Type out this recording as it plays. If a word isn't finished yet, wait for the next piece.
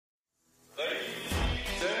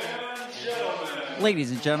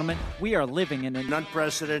Ladies and gentlemen, we are living in an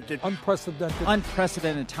unprecedented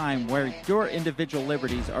time where your individual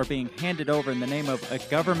liberties are being handed over in the name of a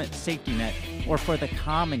government safety net or for the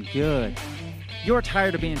common good. You're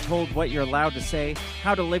tired of being told what you're allowed to say,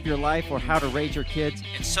 how to live your life, or how to raise your kids,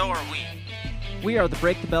 and so are we. We are the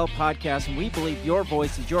Break the Bell podcast, and we believe your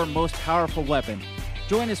voice is your most powerful weapon.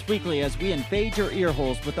 Join us weekly as we invade your ear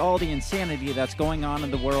holes with all the insanity that's going on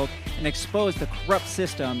in the world and expose the corrupt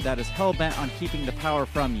system that is hell-bent on keeping the power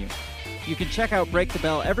from you. You can check out Break the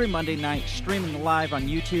Bell every Monday night, streaming live on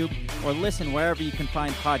YouTube, or listen wherever you can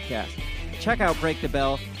find podcasts. Check out Break the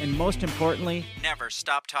Bell, and most importantly, never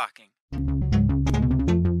stop talking.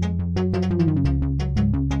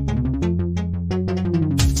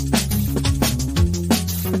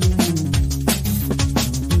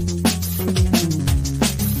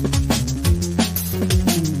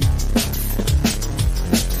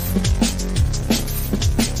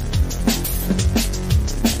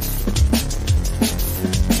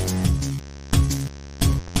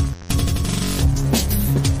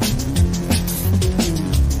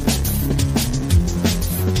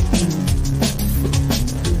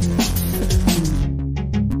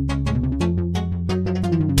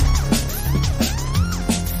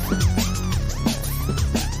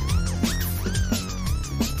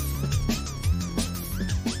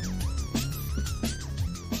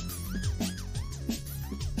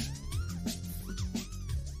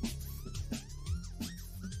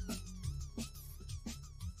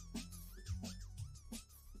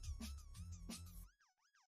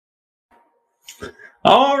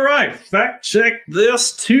 All right, fact check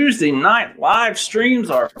this. Tuesday night live streams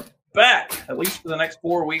are back, at least for the next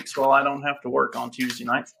 4 weeks while I don't have to work on Tuesday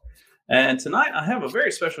nights. And tonight I have a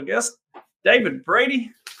very special guest, David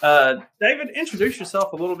Brady. David, introduce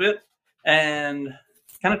yourself a little bit and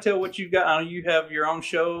kind of tell what you've got. I know you have your own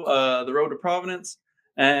show, The Road to Providence.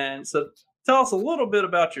 And so tell us a little bit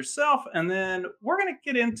about yourself, and then we're going to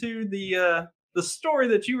get into the story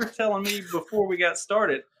that you were telling me before we got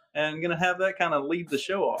started. And going to have that kind of lead the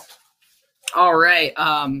show off. All right.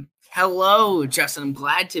 Hello, Justin. I'm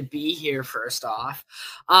glad to be here, first off.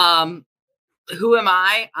 Who am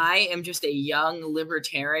I? I am just a young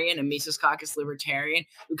libertarian, a Mises Caucus libertarian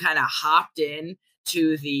who kind of hopped in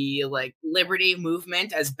to the liberty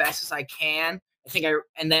movement as best as I can.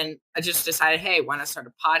 And then I just decided, hey, why not start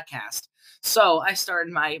a podcast? So I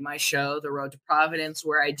started my show, The Road to Providence,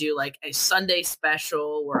 where I do a Sunday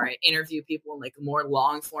special where I interview people in more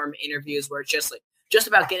long form interviews where it's just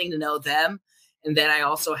about getting to know them. And then I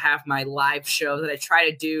also have my live show that I try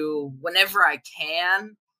to do whenever I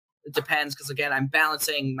can. It depends because, again, I'm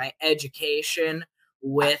balancing my education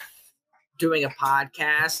with doing a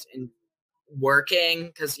podcast and working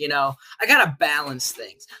because, I got to balance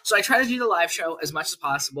things. So I try to do the live show as much as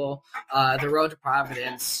possible. The Road to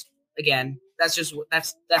Providence. Again, that's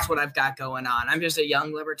what I've got going on. I'm just a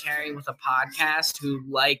young libertarian with a podcast who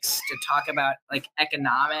likes to talk about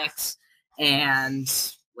economics and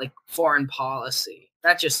foreign policy.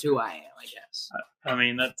 That's just who I am, I guess. I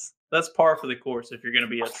mean, that's par for the course. If you're going to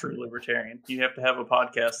be a true libertarian, you have to have a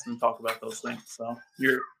podcast and talk about those things. So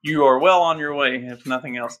you are well on your way, if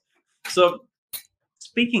nothing else. So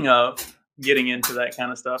speaking of getting into that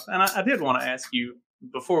kind of stuff, and I did want to ask you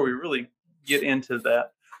before we really get into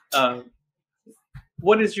that.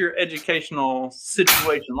 What is your educational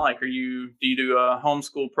situation like? Do you do a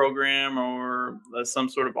homeschool program or some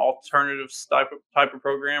sort of alternative type of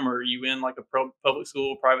program, or are you in a public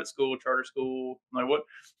school, private school, charter school?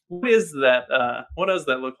 What is that? What does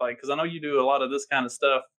that look like? Because I know you do a lot of this kind of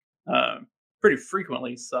stuff pretty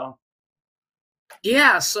frequently. So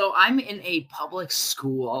yeah, so I'm in a public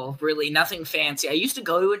school. Really, nothing fancy. I used to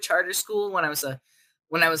go to a charter school when I was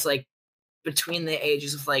between the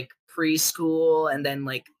ages of preschool and then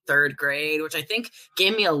third grade, which I think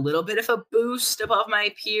gave me a little bit of a boost above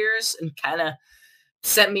my peers and kind of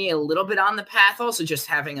set me a little bit on the path. Also just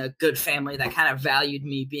having a good family that kind of valued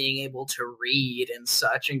me being able to read and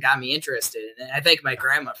such and got me interested in it. I thank my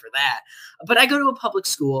grandma for that. But I go to a public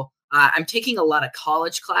school. I'm taking a lot of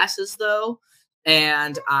college classes though.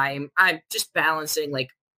 And I'm just balancing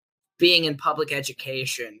being in public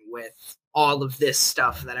education with all of this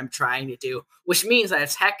stuff that I'm trying to do, which means that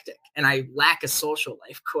it's hectic and I lack a social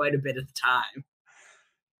life quite a bit of the time.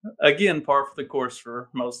 Again, par for the course for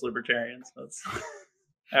most libertarians. That's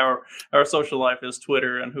our social life is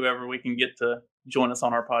Twitter and whoever we can get to join us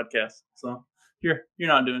on our podcast. So you're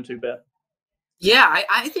not doing too bad. Yeah,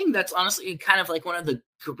 I think that's honestly kind of one of the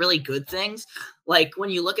really good things. When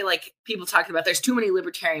you look at people talking about there's too many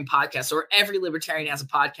libertarian podcasts or every libertarian has a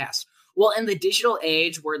podcast. Well, in the digital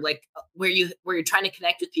age where you're trying to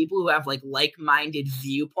connect with people who have like-minded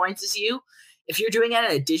viewpoints as you, if you're doing it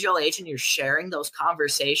in a digital age and you're sharing those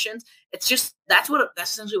conversations, that's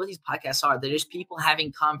essentially what these podcasts are. They're just people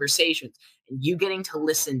having conversations and you getting to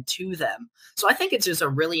listen to them. So I think it's just a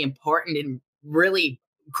really important and really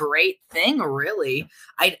great thing, really.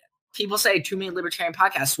 People say too many libertarian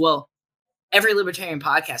podcasts. Well, every libertarian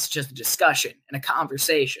podcast is just a discussion and a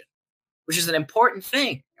conversation, which is an important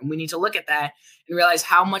thing. And we need to look at that and realize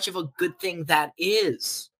how much of a good thing that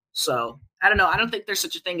is. So I don't know. I don't think there's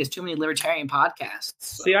such a thing as too many libertarian podcasts.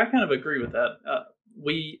 So. See, I kind of agree with that.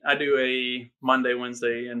 I do a Monday,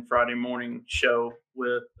 Wednesday, and Friday morning show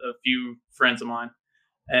with a few friends of mine.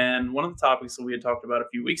 And one of the topics that we had talked about a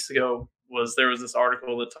few weeks ago was there was this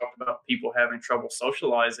article that talked about people having trouble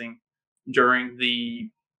socializing during the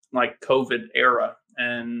COVID era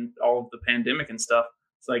and all of the pandemic and stuff.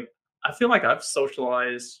 It's like, I feel like I've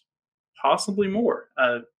socialized possibly more.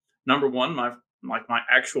 Number one, my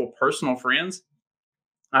actual personal friends,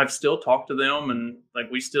 I've still talked to them and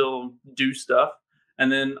we still do stuff. And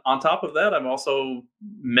then on top of that, I've also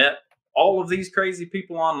met all of these crazy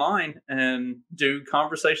people online and do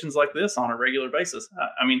conversations like this on a regular basis.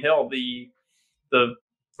 I mean, hell, the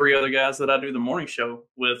 3 other guys that I do the morning show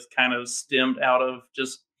with kind of stemmed out of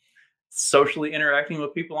just socially interacting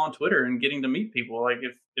with people on Twitter and getting to meet people. Like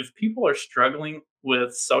if people are struggling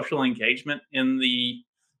with social engagement in the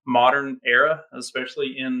modern era,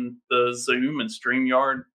 especially in the Zoom and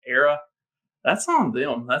StreamYard era, that's on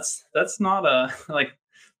them. That's not a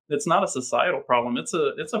it's not a societal problem. It's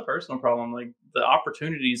a personal problem. Like, the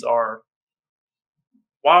opportunities are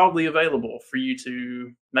wildly available for you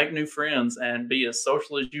to make new friends and be as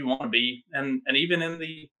social as you want to be, and even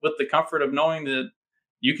with the comfort of knowing that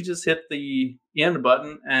you could just hit the end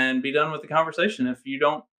button and be done with the conversation if you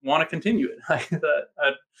don't want to continue it.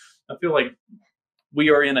 I feel like we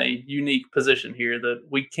are in a unique position here that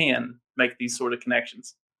we can make these sort of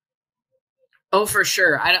connections. Oh, for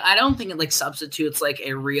sure. I don't think it substitutes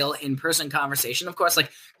a real in-person conversation. Of course,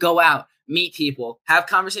 go out, meet people, have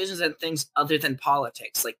conversations and things other than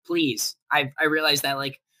politics. Please. I realize that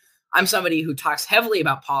I'm somebody who talks heavily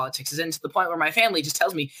about politics, and to the point where my family just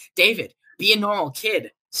tells me, David, be a normal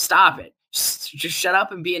kid. Stop it. Just shut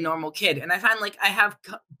up and be a normal kid. And I find I have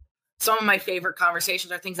some of my favorite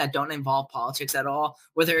conversations are things that don't involve politics at all,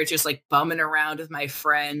 whether it's just bumming around with my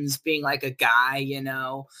friends, being a guy,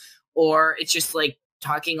 or it's just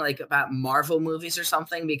talking about Marvel movies or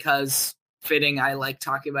something, because fitting, I like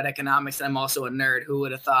talking about economics and I'm also a nerd. Who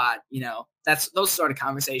would have thought, that's those sort of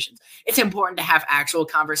conversations. It's important to have actual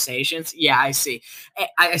conversations. Yeah, I see.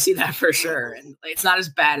 I see that for sure. And it's not as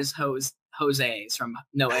bad as Jose's from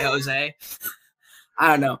No Way Jose. I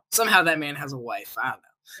don't know. Somehow that man has a wife. I don't know.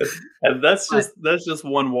 And that's just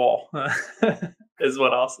one wall is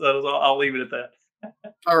what I'll leave it at that.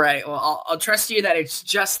 All right. Well, I'll trust you that it's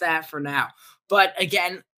just that for now. But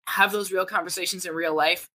again, have those real conversations in real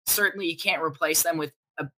life. Certainly you can't replace them with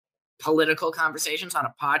political conversations on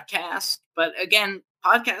a podcast. But again,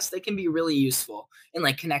 podcasts, they can be really useful in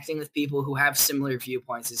connecting with people who have similar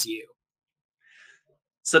viewpoints as you.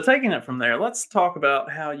 So taking it from there, let's talk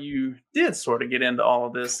about how you did sort of get into all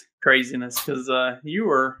of this craziness, because you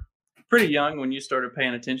were pretty young when you started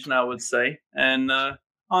paying attention, I would say. And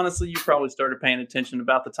honestly, you probably started paying attention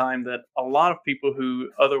about the time that a lot of people who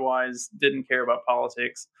otherwise didn't care about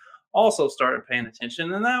politics also started paying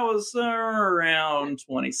attention. And that was around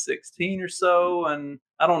 2016 or so. And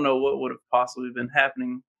I don't know what would have possibly been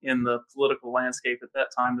happening in the political landscape at that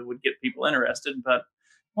time that would get people interested. But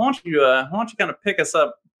why don't you kind of pick us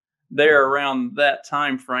up there around that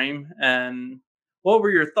time frame, and what were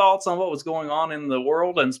your thoughts on what was going on in the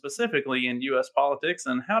world and specifically in U.S. politics,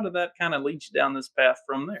 and how did that kind of lead you down this path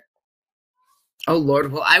from there? Oh,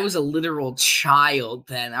 Lord. Well, I was a literal child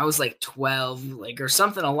then. I was 12, or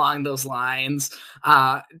something along those lines.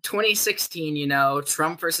 2016,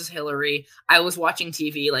 Trump versus Hillary. I was watching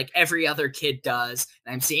TV like every other kid does,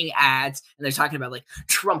 and I'm seeing ads, and they're talking about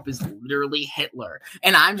Trump is literally Hitler.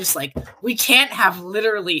 And I'm just we can't have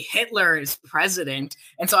literally Hitler as president.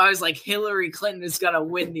 And so I was Hillary Clinton is going to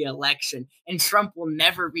win the election, and Trump will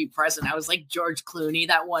never be president. I was George Clooney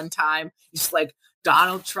that one time. Just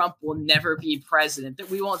Donald Trump will never be president, that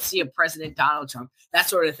we won't see a president Donald Trump, that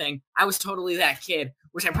sort of thing. I was totally that kid,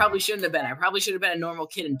 which I probably shouldn't have been. I probably should have been a normal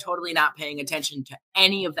kid and totally not paying attention to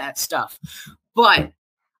any of that stuff. But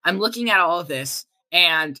I'm looking at all of this,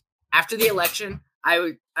 and after the election,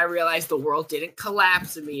 I realized the world didn't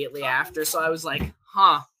collapse immediately after. So I was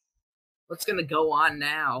what's going to go on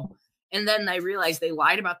now? And then I realized they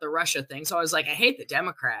lied about the Russia thing. So I was like, I hate the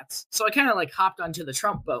Democrats. So I kind of like hopped onto the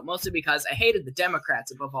Trump boat, mostly because I hated the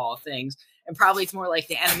Democrats above all things. And probably it's more like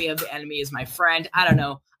the enemy of the enemy is my friend. I don't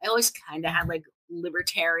know. I always kind of had like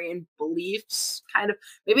libertarian beliefs, kind of,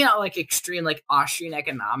 maybe not like extreme like Austrian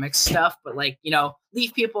economics stuff, but like, you know,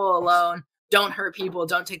 leave people alone, don't hurt people,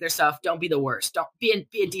 don't take their stuff, don't be the worst, don't be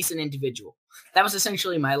a decent individual. That was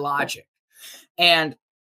essentially my logic. And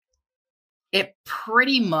it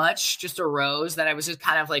pretty much just arose that I was just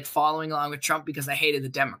kind of like following along with Trump because I hated the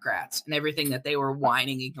Democrats and everything that they were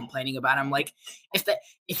whining and complaining about. I'm like,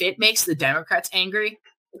 if it makes the Democrats angry,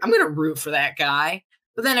 I'm going to root for that guy.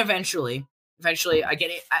 But then eventually I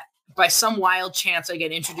get it. By some wild chance, I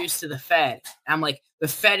get introduced to the Fed. And I'm like, the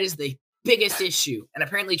Fed is the biggest issue. And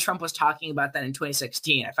apparently Trump was talking about that in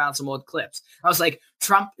 2016. I found some old clips. I was like,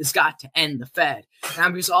 Trump has got to end the Fed. And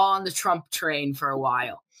I'm just all on the Trump train for a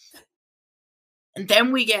while. And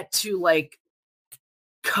then we get to like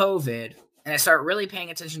COVID, and I start really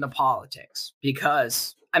paying attention to politics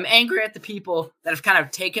because I'm angry at the people that have kind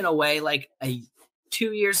of taken away like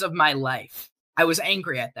 2 years of my life. I was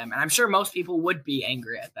angry at them, and I'm sure most people would be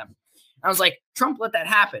angry at them. I was like, Trump let that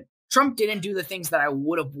happen. Trump didn't do the things that I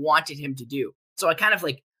would have wanted him to do. So I kind of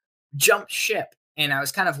like jumped ship, and I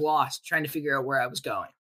was kind of lost trying to figure out where I was going.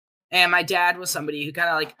 And my dad was somebody who kind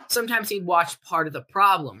of like, sometimes he'd watch part of the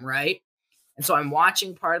problem, right? And so I'm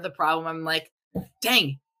watching part of the problem. I'm like,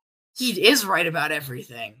 dang, he is right about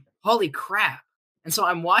everything. Holy crap. And so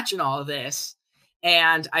I'm watching all of this,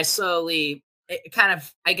 and I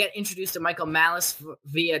get introduced to Michael Malice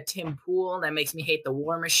via Tim Pool. And that makes me hate the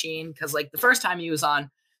War Machine. Cause like the first time he was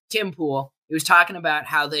on Tim Pool, he was talking about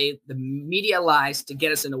how the media lies to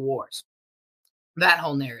get us into wars. That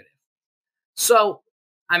whole narrative. So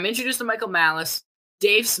I'm introduced to Michael Malice,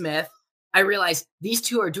 Dave Smith. I realized these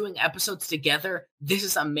two are doing episodes together. This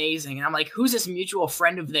is amazing. And I'm like, who's this mutual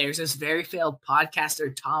friend of theirs, this very failed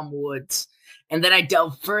podcaster, Tom Woods? And then I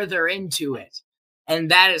delve further into it. And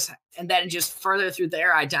then just further through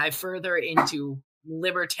there, I dive further into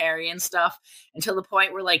libertarian stuff until the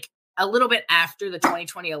point where like a little bit after the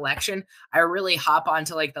 2020 election, I really hop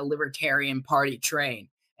onto like the Libertarian Party train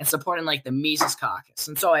and supporting like the Mises Caucus.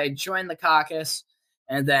 And so I joined the caucus,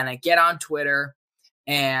 and then I get on Twitter,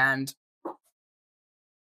 and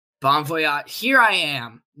bon voyage, here I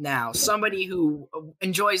am now, somebody who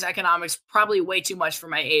enjoys economics probably way too much for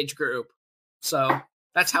my age group. So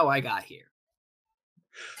that's how I got here.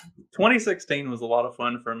 2016 was a lot of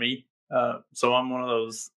fun for me. So I'm one of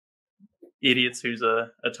those idiots who's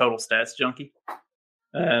a total stats junkie.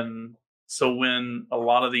 So when a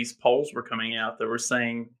lot of these polls were coming out that were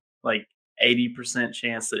saying like 80%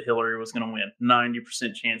 chance that Hillary was going to win,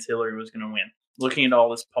 90% chance Hillary was going to win, looking at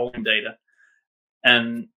all this polling data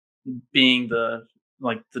and being the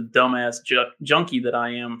dumbass junkie that I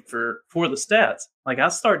am for the stats, like I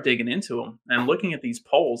start digging into them and looking at these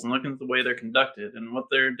polls and looking at the way they're conducted and what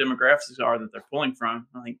their demographics are that they're pulling from.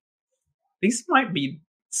 I'm like, these might be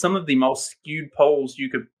some of the most skewed polls you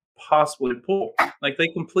could possibly pull. Like they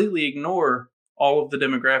completely ignore all of the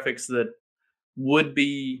demographics that would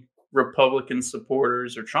be Republican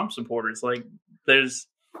supporters or Trump supporters. Like there's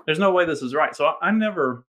no way this is right. So I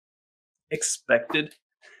never expected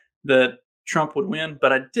that Trump would win,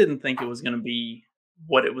 but I didn't think it was going to be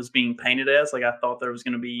what it was being painted as. Like I thought there was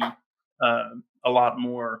going to be a lot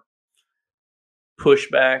more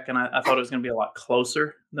pushback, and I thought it was going to be a lot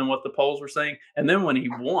closer than what the polls were saying. And then when he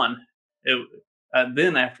won,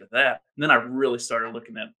 then after that, then I really started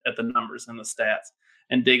looking at the numbers and the stats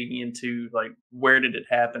and digging into like where did it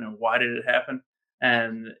happen and why did it happen,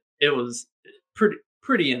 and it was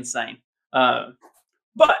pretty insane.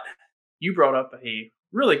 But you brought up a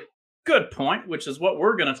really good point, which is what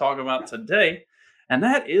we're going to talk about today, and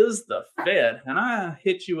that is the Fed. And I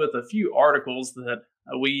hit you with a few articles that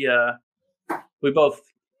we both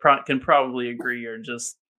can probably agree are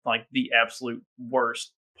just like the absolute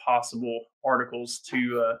worst possible articles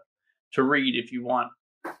to read if you want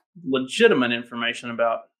legitimate information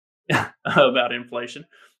about about inflation.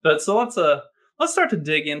 But so let's start to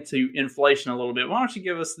dig into inflation a little bit. Why don't you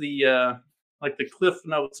give us the the Cliff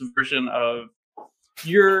Notes version of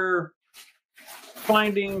your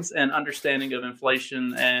findings and understanding of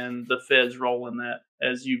inflation and the Fed's role in that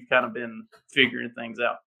as you've kind of been figuring things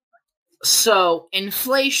out? So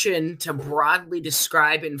inflation, to broadly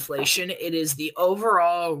describe inflation, it is the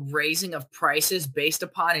overall raising of prices based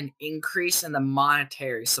upon an increase in the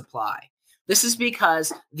monetary supply. This is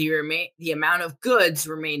because the amount of goods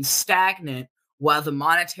remains stagnant while the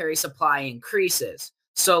monetary supply increases.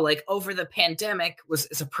 So like over the pandemic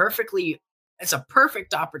it's a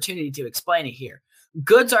perfect opportunity to explain it here.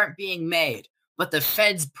 Goods aren't being made, but the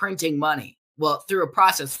Fed's printing money. Well, through a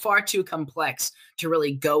process far too complex to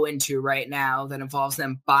really go into right now that involves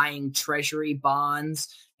them buying treasury bonds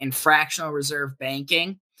and fractional reserve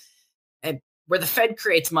banking, and where the Fed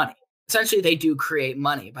creates money. Essentially, they do create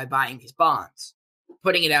money by buying these bonds,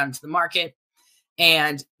 putting it out into the market,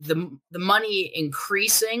 and the money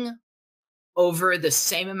increasing over the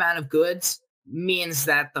same amount of goods means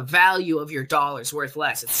that the value of your dollar is worth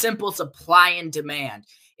less. It's simple supply and demand.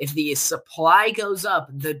 If the supply goes up,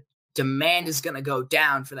 the demand is going to go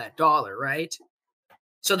down for that dollar, right?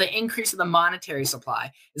 So the increase of the monetary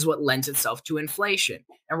supply is what lends itself to inflation.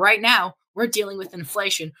 And right now, we're dealing with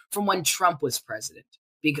inflation from when Trump was president.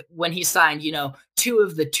 When he signed, 2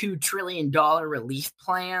 of the $2 trillion relief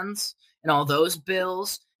plans and all those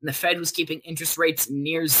bills, and the Fed was keeping interest rates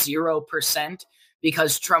near 0%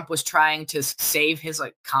 because Trump was trying to save his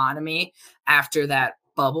economy after that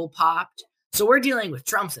bubble popped. So we're dealing with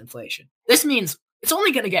Trump's inflation. This means it's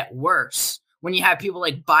only going to get worse when you have people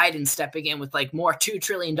like Biden stepping in with more $2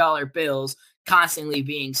 trillion bills constantly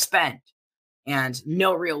being spent and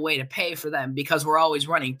no real way to pay for them because we're always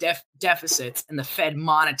running deficits and the Fed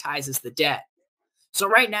monetizes the debt. So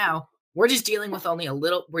right now, we're just dealing with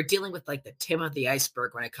we're dealing with the tip of the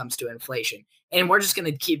iceberg when it comes to inflation. And we're just going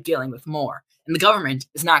to keep dealing with more. And the government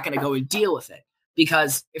is not going to go and deal with it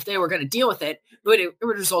because if they were going to deal with it, it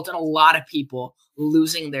would result in a lot of people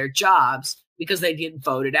losing their jobs because they get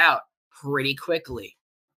voted out pretty quickly.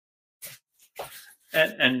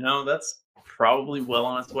 And that's probably well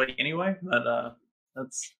on its way anyway. But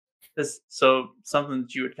so something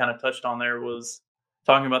that you had kind of touched on there was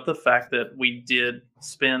talking about the fact that we did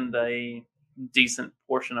spend a decent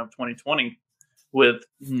portion of 2020 with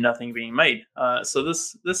nothing being made. So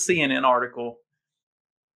this CNN article,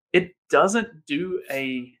 it doesn't do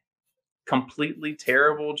a completely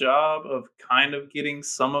terrible job of kind of getting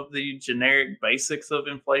some of the generic basics of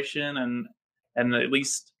inflation and at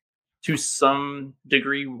least to some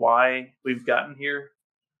degree why we've gotten here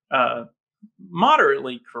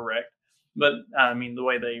moderately correct. But I mean, the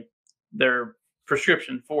way their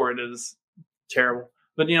prescription for it is terrible.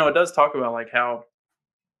 But it does talk about how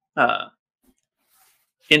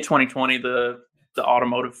in 2020 the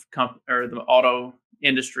automotive or the auto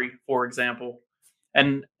industry, for example,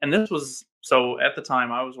 and this was so at the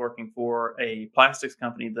time I was working for a plastics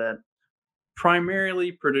company that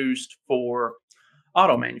primarily produced for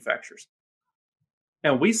auto manufacturers,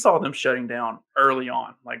 and we saw them shutting down early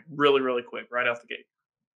on, really, really quick, right out the gate.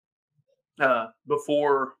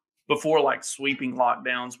 Before sweeping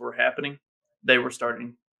lockdowns were happening, they were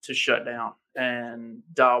starting to shut down and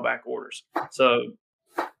dial back orders. So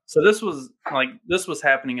this was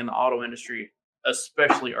happening in the auto industry,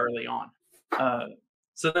 especially early on.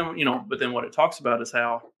 So then, but then what it talks about is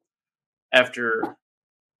how after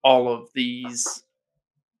all of these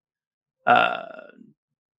it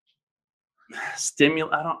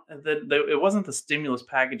wasn't the stimulus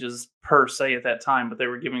packages per se at that time, but they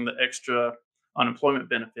were giving the extra unemployment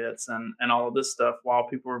benefits and all of this stuff while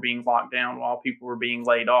people were being locked down, while people were being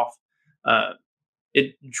laid off.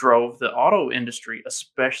 It drove the auto industry,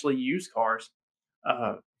 especially used cars,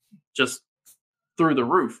 just through the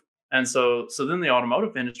roof. And so then the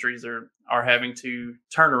automotive industries are having to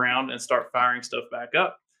turn around and start firing stuff back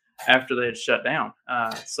up after they had shut down.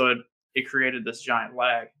 So it created this giant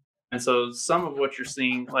lag. And so some of what you're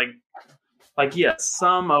seeing,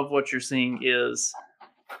 some of what you're seeing is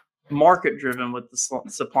market driven with the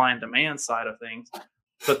supply and demand side of things.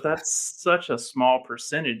 But that's such a small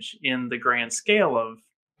percentage in the grand scale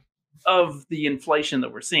of the inflation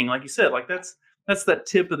that we're seeing. Like you said, that's that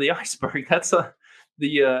tip of the iceberg. That's at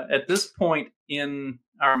this point in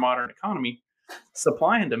our modern economy,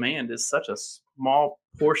 supply and demand is such a small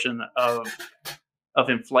portion of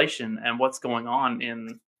inflation and what's going on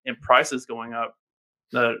in prices going up.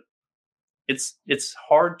 It's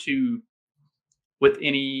hard to with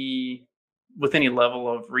any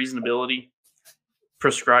level of reasonability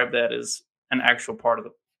prescribe that as an actual part of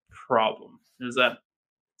the problem. Does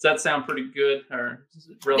that sound pretty good or is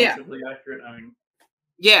it relatively accurate? I mean,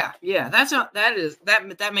 yeah,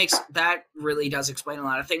 that really does explain a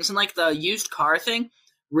lot of things. And the used car thing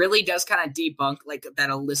really does kind of debunk that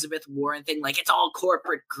Elizabeth Warren thing. It's all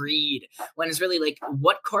corporate greed when it's really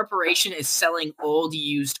what corporation is selling old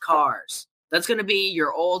used cars? That's going to be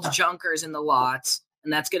your old junkers in the lots.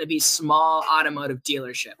 And that's going to be small automotive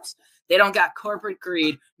dealerships. They don't got corporate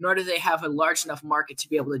greed, nor do they have a large enough market to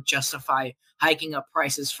be able to justify hiking up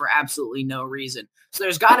prices for absolutely no reason. So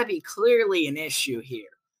there's got to be clearly an issue here.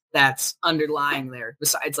 that's underlying there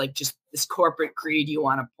besides like just this corporate greed you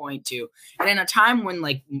want to point to. And in a time when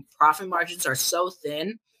like profit margins are so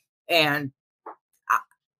thin, and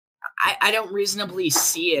I don't reasonably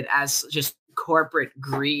see it as just corporate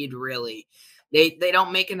greed, really. They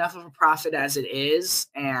don't make enough of a profit as it is,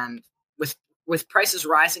 and with prices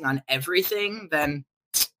rising on everything, then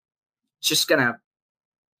it's gonna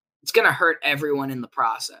hurt everyone in the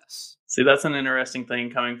process. See, that's an interesting thing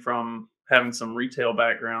coming from having some retail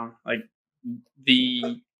background. Like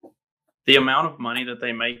the amount of money that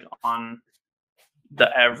they make on the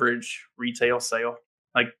average retail sale,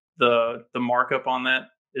 like the markup on that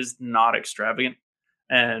is not extravagant.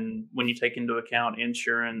 And when you take into account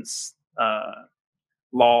insurance,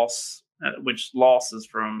 loss, which loss is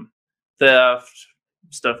from theft,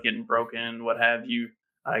 stuff getting broken, what have you,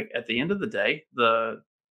 at the end of the day, the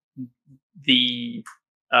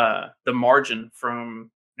margin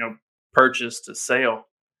from purchase to sale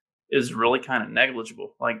is really kind of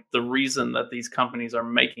negligible. Like the reason that these companies are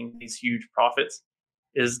making these huge profits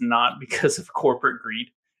is not because of corporate greed.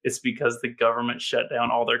 It's because the government shut down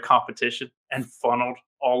all their competition and funneled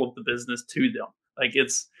all of the business to them. Like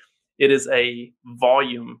it is a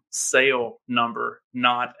volume sale number,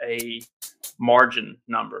 not a margin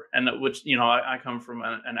number. And which, I come from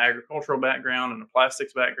an agricultural background and a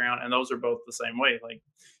plastics background, and those are both the same way. Like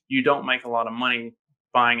you don't make a lot of money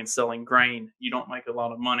buying and selling grain. You don't make a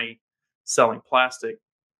lot of money selling plastic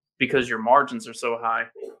because your margins are so high.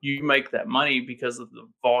 You make that money because of the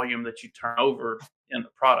volume that you turn over in the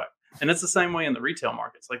product. And it's the same way in the retail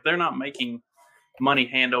markets. Like they're not making money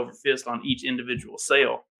hand over fist on each individual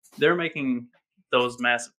sale. They're making those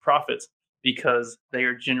massive profits because they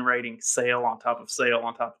are generating sale on top of sale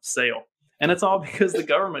on top of sale. And it's all because the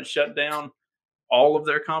government shut down all of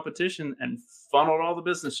their competition and funneled all the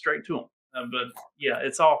business straight to them. But yeah,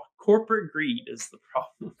 it's all corporate greed is the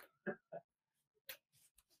problem.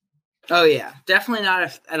 Oh yeah, definitely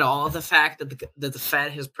not at all the fact that the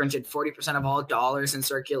Fed has printed 40% of all dollars in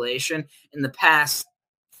circulation in the past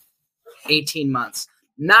 18 months.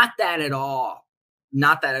 Not that at all.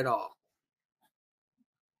 Not that at all.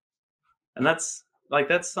 And that's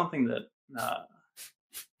something that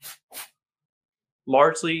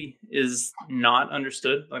largely is not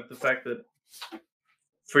understood. Like the fact that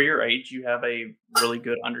for your age, you have a really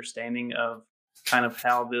good understanding of kind of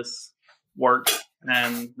how this works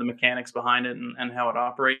and the mechanics behind it and how it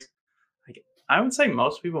operates. Like I would say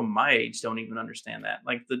most people my age don't even understand that.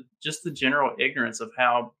 Like the general ignorance of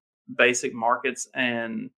how basic markets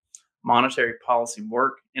and monetary policy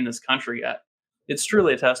work in this country. It's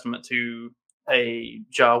truly a testament to a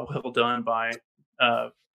job well done by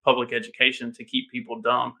public education to keep people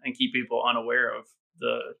dumb and keep people unaware of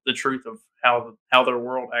the truth of how their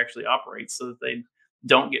world actually operates, so that they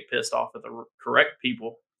don't get pissed off at the correct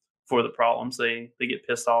people for the problems. They get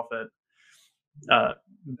pissed off at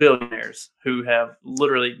billionaires who have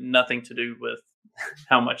literally nothing to do with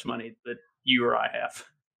how much money that you or I have.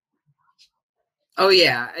 Oh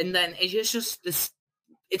yeah, and then it's just this.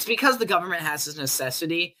 It's because the government has this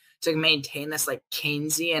necessity to maintain this like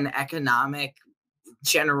Keynesian economic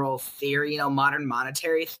general theory, modern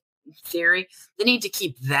monetary theory. They need to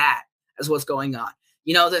keep that as what's going on.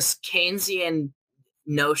 This Keynesian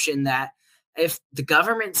notion that if the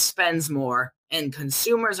government spends more and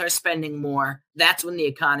consumers are spending more, that's when the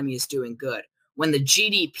economy is doing good. When the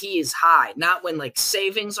GDP is high, not when like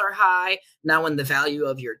savings are high, not when the value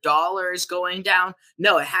of your dollar is going down.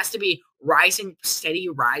 No, it has to be steady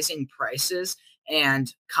rising prices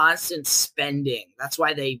and constant spending. That's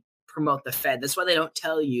why they promote the Fed. That's why they don't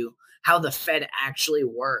tell you how the Fed actually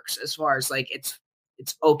works as far as like its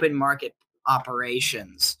open market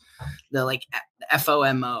operations. The like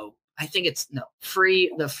FOMO. I think it's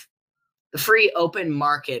free the free open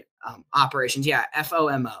market operations. Yeah,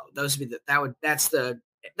 FOMO. Those would be that's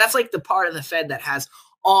like the part of the Fed that has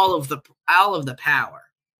all of the power.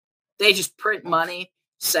 They just print money,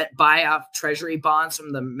 buy off treasury bonds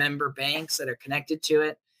from the member banks that are connected to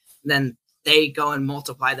it. Then they go and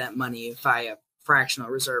multiply that money via fractional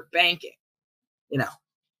reserve banking.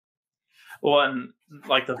 Well, and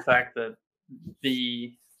like the fact that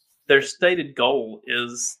their stated goal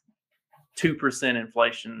is 2%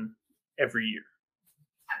 inflation every year.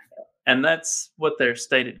 And that's what their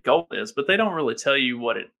stated goal is, but they don't really tell you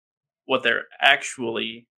what they're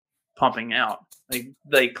actually pumping out.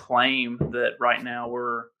 They claim that right now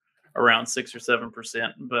we're around 6 or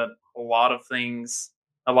 7%, but a lot of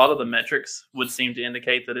the metrics would seem to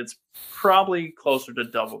indicate that it's probably closer to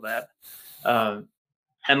double that.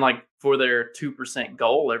 And like for their 2%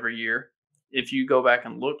 goal every year, if you go back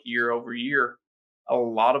and look year over year, a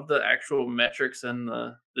lot of the actual metrics and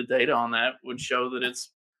the data on that would show that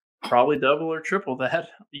it's probably double or triple that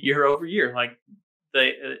year over year. Like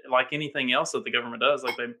like anything else that the government does,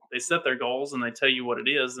 like they set their goals and they tell you what it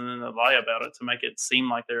is, and then they lie about it to make it seem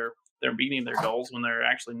like they're meeting their goals when they're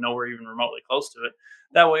actually nowhere even remotely close to it.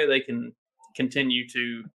 That way they can continue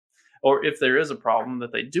to, or if there is a problem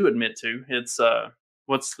that they do admit to, it's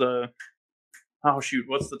what's the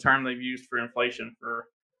term they've used for inflation for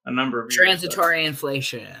a number of years? Transitory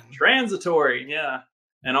inflation. Transitory, yeah.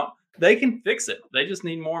 And they can fix it. They just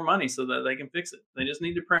need more money so that they can fix it. They just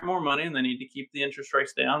need to print more money, and they need to keep the interest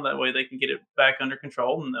rates down. That way they can get it back under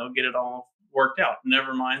control, and they'll get it all worked out.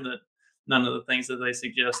 Never mind that none of the things that they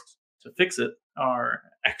suggest to fix it are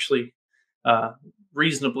actually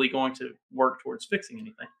reasonably going to work towards fixing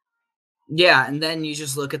anything. Yeah, and then you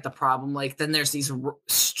just look at the problem. Like, then there's these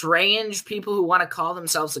strange people who want to call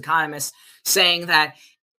themselves economists saying that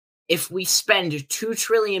if we spend $2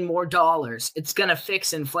 trillion more dollars, it's going to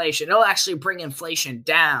fix inflation. It'll actually bring inflation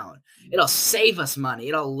down. It'll save us money.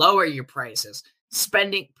 It'll lower your prices.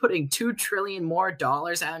 Putting $2 trillion more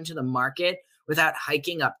dollars out into the market without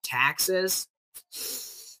hiking up taxes.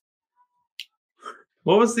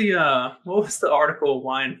 What was the article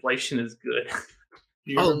why inflation is good?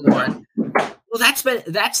 Oh Lord. Well,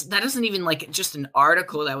 that isn't even like just an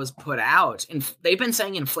article that was put out. And they've been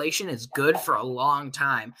saying inflation is good for a long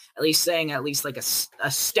time. At least like a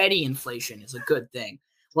steady inflation is a good thing.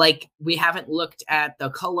 Like, we haven't looked at the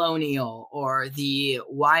colonial or the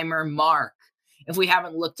Weimar mark. If we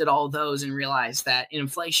haven't looked at all those and realized that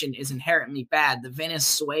inflation is inherently bad, the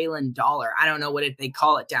Venezuelan dollar, I don't know what they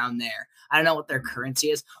call it down there. I don't know what their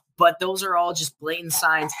currency is, but those are all just blatant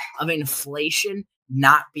signs of inflation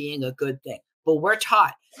not being a good thing. But we're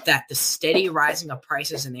taught that the steady rising of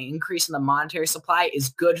prices and the increase in the monetary supply is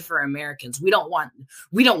good for Americans. We don't want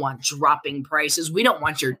dropping prices. We don't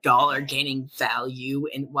want your dollar gaining value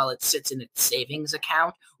while it sits in its savings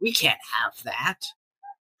account. We can't have that.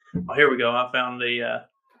 Oh, here we go. I found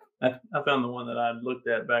the one that I looked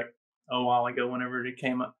at back a while ago whenever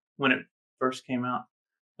when it first came out.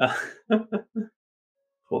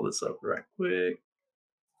 Pull this up right quick.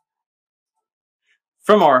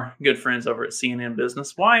 From our good friends over at CNN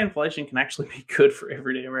Business, why inflation can actually be good for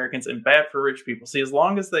everyday Americans and bad for rich people. See, as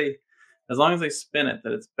long as they spin it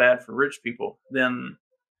that it's bad for rich people, then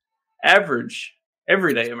average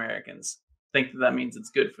everyday Americans think that means it's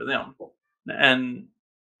good for them. And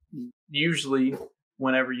usually,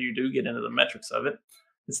 whenever you do get into the metrics of it,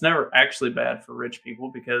 it's never actually bad for rich people,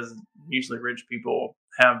 because usually rich people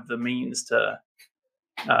have the means to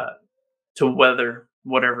weather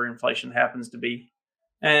whatever inflation happens to be.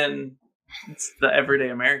 And it's the everyday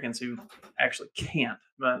Americans who actually can't,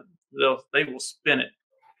 but they will spin it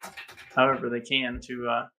however they can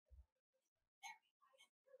to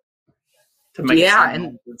make it sound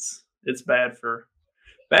like it's bad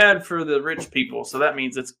for the rich people. So that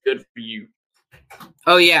means it's good for you.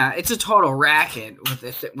 Oh yeah, it's a total racket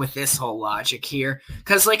with this whole logic here,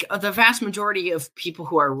 because like the vast majority of people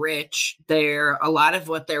who are rich, a lot of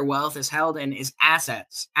what their wealth is held in is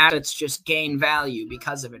assets. Assets just gain value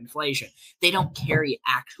because of inflation. They don't carry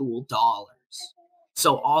actual dollars,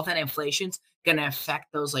 so all that inflation's gonna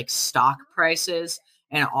affect those like stock prices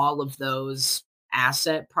and all of those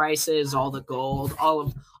asset prices, all the gold,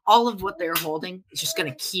 all of what they're holding is just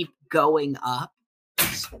gonna keep going up,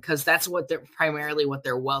 because that's primarily what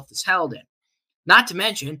their wealth is held in. Not to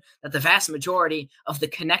mention that the vast majority of the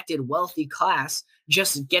connected wealthy class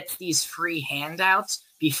just gets these free handouts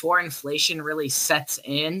before inflation really sets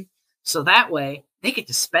in. So that way they get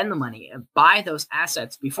to spend the money and buy those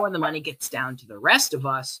assets before the money gets down to the rest of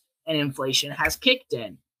us and inflation has kicked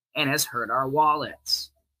in and has hurt our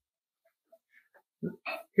wallets.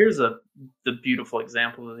 Here's the beautiful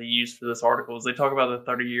example that they use for this article is they talk about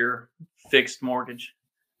the 30-year fixed mortgage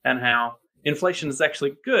and how inflation is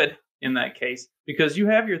actually good in that case, because you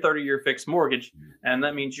have your 30-year fixed mortgage, and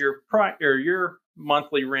that means your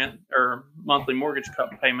monthly rent or monthly mortgage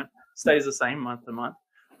payment stays the same month to month,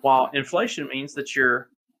 while inflation means that your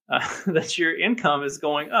income is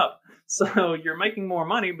going up. So you're making more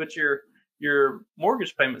money, but your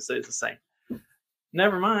mortgage payment stays the same.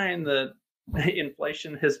 Never mind that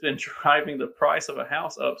inflation has been driving the price of a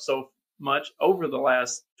house up so much over the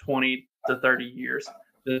last 20 to 30 years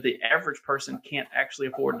that the average person can't actually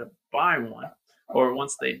afford to buy one. Or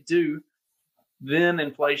once they do, then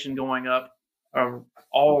inflation going up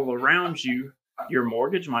all around you, your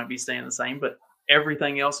mortgage might be staying the same, but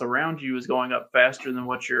everything else around you is going up faster than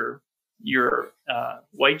what your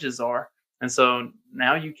wages are. And so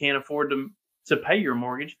now you can't afford to pay your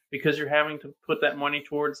mortgage because you're having to put that money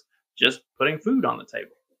towards just putting food on the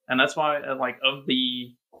table. And that's why, like, of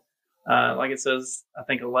the Like it says, I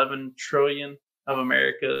think 11 trillion of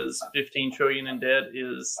America's 15 trillion in debt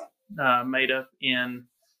is made up in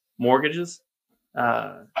mortgages.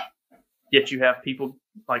 Yet you have people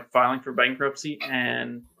like filing for bankruptcy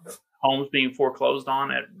and homes being foreclosed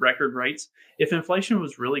on at record rates. If inflation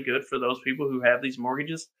was really good for those people who have these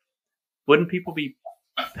mortgages, wouldn't people be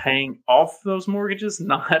paying off those mortgages,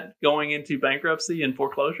 not going into bankruptcy and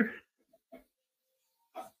foreclosure?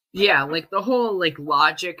 Yeah, like the whole like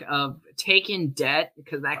logic of taking debt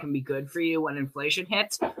because that can be good for you when inflation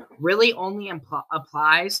hits really only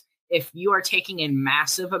applies if you are taking in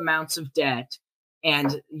massive amounts of debt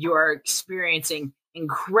and you are experiencing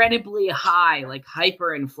incredibly high like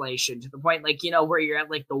hyperinflation to the point like where you're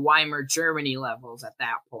at like the Weimar Germany levels at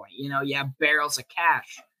that point. You have barrels of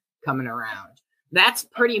cash coming around. That's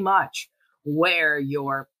pretty much where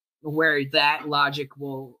that logic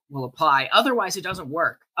will apply. Otherwise, it doesn't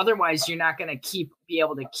work. Otherwise, you're not going to be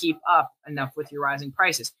able to keep up enough with your rising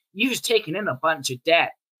prices. You've just taken in a bunch of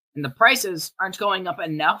debt, and the prices aren't going up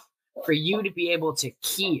enough for you to be able to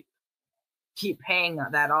keep paying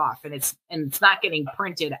that off, and it's not getting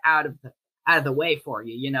printed out of the way for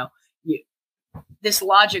you. This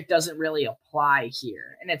logic doesn't really apply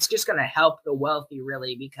here, and it's just going to help the wealthy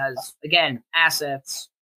really because again, assets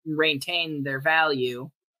retain their value.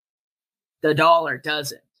 The dollar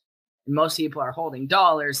doesn't. And most people are holding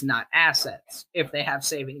dollars, not assets, if they have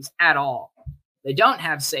savings at all. If they don't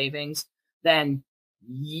have savings, then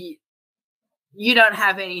you don't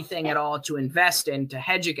have anything at all to invest in to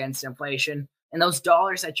hedge against inflation. And those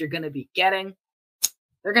dollars that you're going to be getting,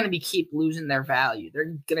 they're going to keep losing their value.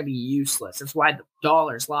 They're going to be useless. That's why the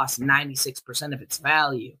dollar's lost 96% of its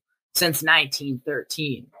value since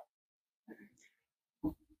 1913.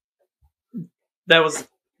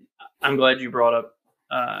 I'm glad you brought up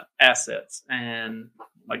assets and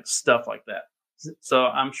like stuff like that. So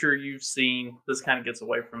I'm sure you've seen this kind of gets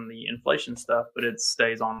away from the inflation stuff, but it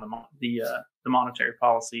stays on the monetary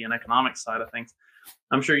policy and economic side of things.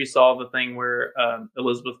 I'm sure you saw the thing where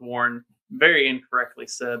Elizabeth Warren very incorrectly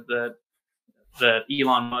said that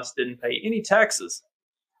Elon Musk didn't pay any taxes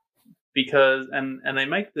because and they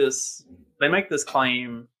make this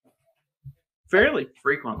claim fairly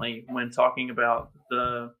frequently when talking about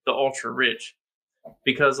the ultra rich,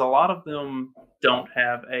 because a lot of them don't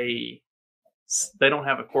have a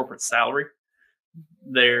corporate salary.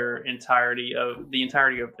 The entirety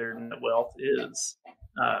of their net wealth is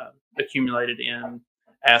accumulated in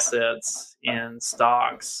assets, in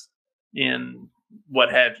stocks, in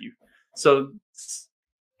what have you. So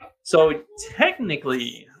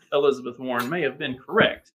technically, Elizabeth Warren may have been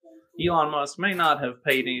correct. Elon Musk may not have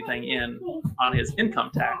paid anything in on his income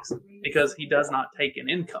tax because he does not take an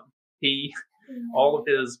income. All of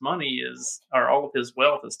his money all of his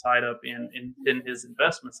wealth is tied up in his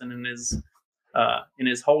investments and in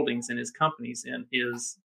his holdings, in his companies, in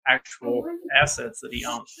his actual assets that he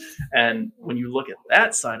owns. And when you look at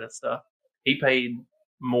that side of stuff, he paid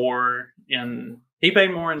more in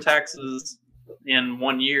taxes in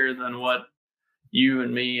 1 year than what you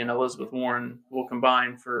and me and Elizabeth Warren will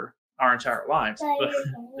combine for our entire lives. But,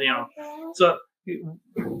 so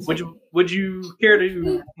would you care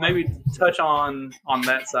to maybe touch on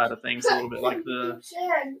that side of things a little bit, like the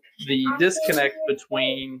disconnect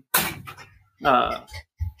between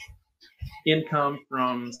income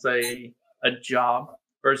from, say, a job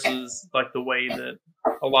versus like the way that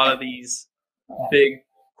a lot of these big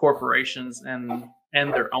corporations and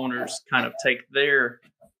their owners kind of take their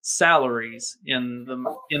salaries in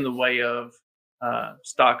the way of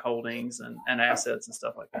stock holdings and assets and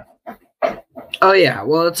stuff like that. Oh yeah,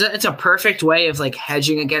 well it's a perfect way of like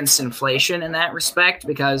hedging against inflation in that respect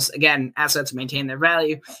because again, assets maintain their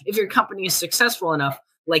value. If your company is successful enough,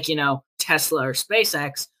 like Tesla or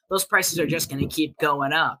SpaceX, those prices are just going to keep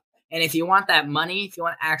going up. And if you want that money, if you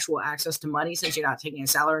want actual access to money, since you're not taking a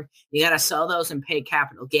salary, you got to sell those and pay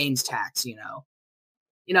capital gains tax.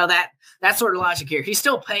 That sort of logic here. He's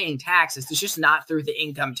still paying taxes. It's just not through the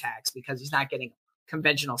income tax because he's not getting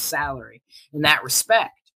conventional salary. In that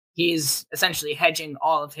respect, he's essentially hedging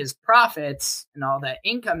all of his profits and all that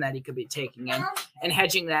income that he could be taking in and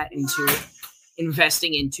hedging that into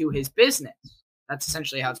investing into his business. That's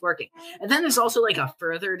essentially how it's working. And then there's also like a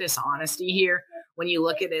further dishonesty here when you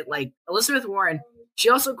look at it. Like Elizabeth Warren, she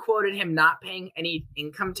also quoted him not paying any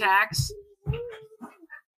income tax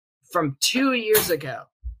from 2 years ago.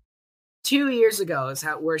 2 years ago is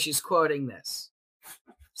where she's quoting this.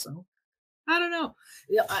 So I don't know,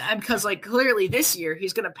 because like clearly this year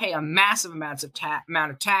he's going to pay a massive amount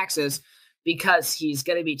of taxes because he's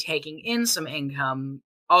going to be taking in some income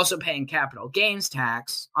also paying capital gains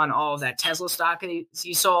tax on all of that Tesla stock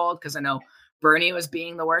he sold. Because I know Bernie was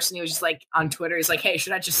being the worst, and he was just like on Twitter, he's like, "Hey,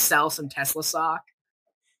 should I just sell some Tesla stock?"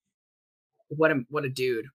 What a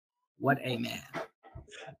dude! What a man!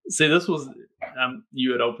 See, this was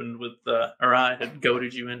you had opened with or I had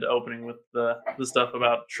goaded you into opening with the stuff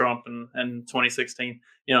about Trump and 2016.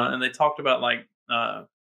 And they talked about like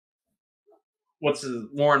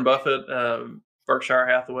Warren Buffett, Berkshire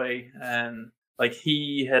Hathaway, and like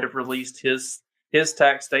he had released his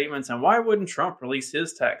tax statements, and why wouldn't Trump release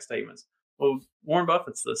his tax statements? Well, Warren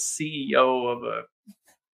Buffett's the CEO of a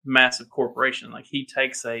massive corporation. Like he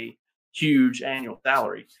takes a huge annual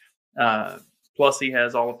salary. Plus, he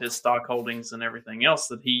has all of his stock holdings and everything else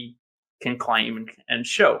that he can claim and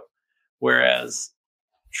show. Whereas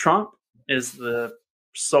Trump is the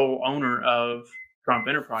sole owner of Trump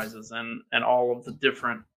Enterprises and all of the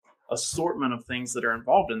different assortment of things that are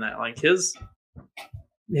involved in that. Like his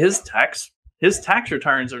tax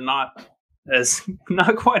returns are not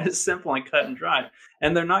quite as simple and cut and dry,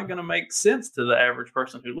 and they're not going to make sense to the average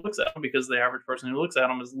person who looks at them, because the average person who looks at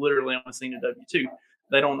them is literally only seen a W-2.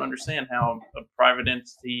 They don't understand how a private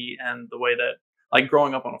entity and the way that, like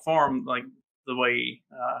growing up on a farm, like the way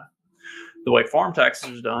farm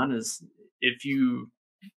taxes are done is if you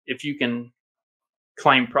can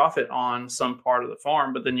claim profit on some part of the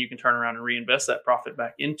farm, but then you can turn around and reinvest that profit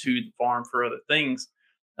back into the farm for other things.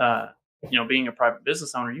 Being a private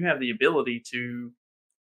business owner, you have the ability to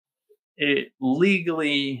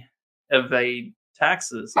legally evade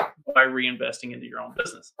taxes by reinvesting into your own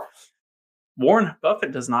business. Warren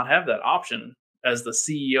Buffett does not have that option as the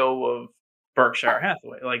CEO of Berkshire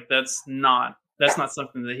Hathaway. Like that's not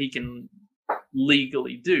something that he can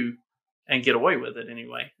legally do and get away with it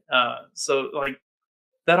anyway. So like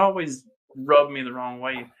that always rubbed me the wrong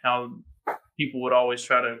way, how people would always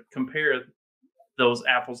try to compare those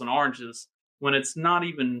apples and oranges when it's not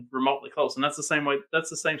even remotely close. And that's the same way.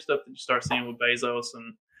 That's the same stuff that you start seeing with Bezos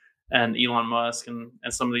and Elon Musk and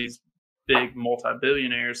some of these big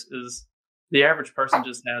multi-billionaires. Is the average person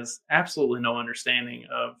just has absolutely no understanding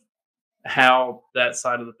of how that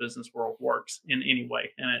side of the business world works in any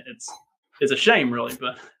way. And it's a shame, really.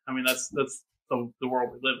 But I mean, that's the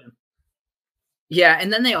world we live in. Yeah,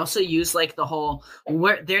 and then they also use like the whole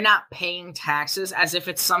where they're not paying taxes as if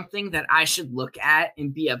it's something that I should look at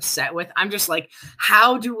and be upset with. I'm just like,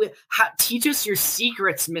 teach us your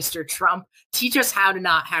secrets, Mr. Trump. Teach us how to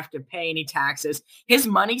not have to pay any taxes. His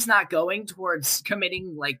money's not going towards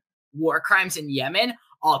committing like war crimes in Yemen.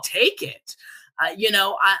 I'll take it. I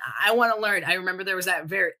want to learn. I remember there was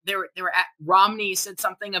Romney said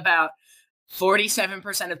something about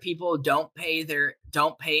 47% of people don't pay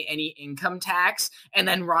any income tax, and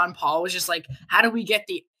then Ron Paul was just like, how do we get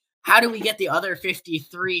the other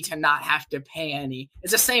 53 to not have to pay any?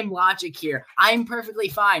 It's the same logic here. I'm perfectly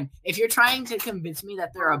fine. If you're trying to convince me that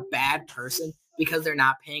they're a bad person because they're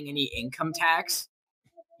not paying any income tax,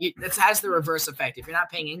 that has the reverse effect. If you're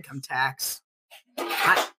not paying income tax,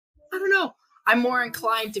 I don't know. I'm more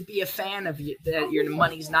inclined to be a fan of you, that your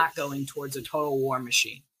money's not going towards a total war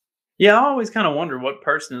machine. Yeah, I always kind of wonder what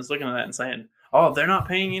person is looking at that and saying, oh, they're not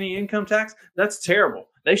paying any income tax? That's terrible.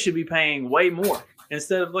 They should be paying way more.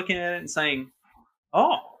 Instead of looking at it and saying,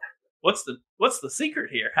 oh, what's the secret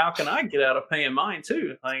here? How can I get out of paying mine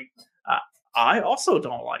too? Like, I also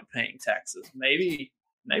don't like paying taxes. Maybe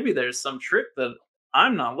there's some trick that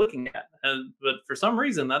I'm not looking at. But for some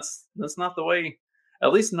reason, that's not the way,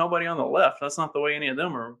 at least nobody on the left, that's not the way any of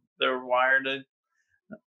them they're wired to.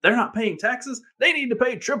 They're not paying taxes. They need to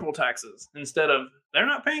pay triple taxes instead of they're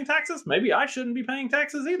not paying taxes. Maybe I shouldn't be paying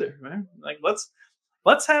taxes either. Man. Like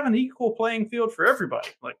let's have an equal playing field for everybody.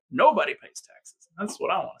 Like nobody pays taxes. That's what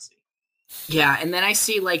I want to see. Yeah, and then I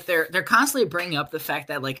see like they're constantly bringing up the fact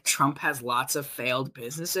that like Trump has lots of failed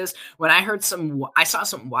businesses. When I saw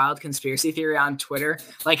some wild conspiracy theory on Twitter,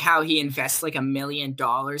 like how he invests like $1 million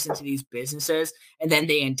into these businesses and then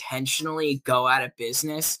they intentionally go out of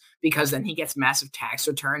business because then he gets massive tax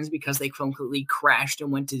returns because they completely crashed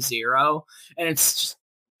and went to zero. And it's just,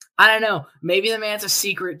 I don't know. Maybe the man's a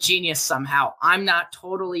secret genius somehow. I'm not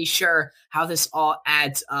totally sure how this all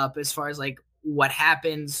adds up as far as like what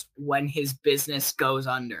happens when his business goes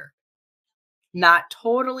under. Not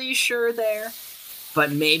totally sure there,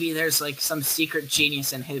 but maybe there's like some secret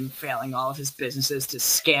genius in him failing all of his businesses to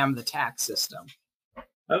scam the tax system.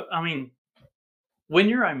 I mean, when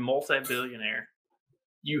you're a multi-billionaire,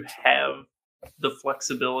 you have the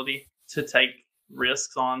flexibility to take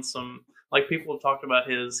risks on some, like people have talked about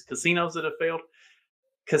his casinos that have failed.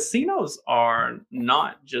 Casinos are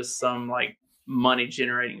not just some like money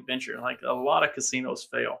generating venture. Like a lot of casinos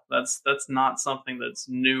fail. That's not something that's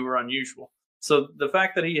new or unusual. So the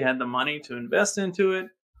fact that he had the money to invest into it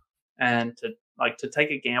and to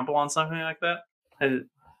take a gamble on something like that, and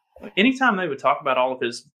anytime they would talk about all of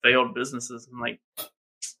his failed businesses, I'm like,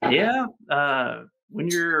 yeah, when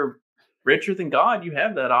you're richer than God, you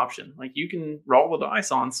have that option. Like you can roll the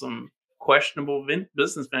dice on some questionable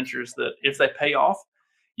business ventures that if they pay off,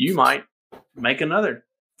 you might make another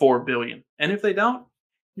 4 billion. And if they don't,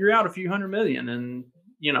 you're out a few $100 million, and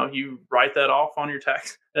you write that off on your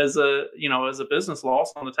tax as a business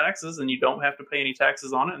loss on the taxes, and you don't have to pay any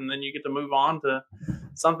taxes on it, and then you get to move on to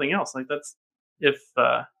something else. Like that's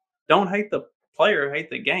don't hate the player, hate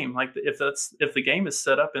the game. Like if the game is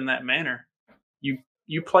set up in that manner,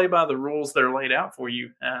 you play by the rules that are laid out for you.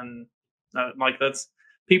 And like that's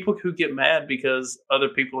people who get mad because other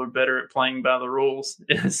people are better at playing by the rules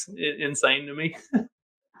is insane to me.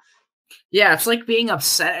 Yeah, it's like being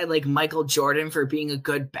upset at like Michael Jordan for being a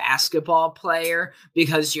good basketball player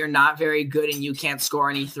because you're not very good and you can't score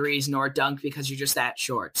any threes nor dunk because you're just that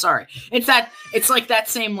short. Sorry. It's like that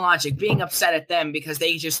same logic, being upset at them because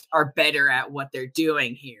they just are better at what they're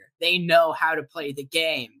doing here. They know how to play the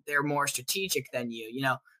game. They're more strategic than you,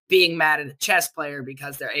 being mad at a chess player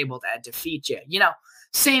because they're able to defeat you.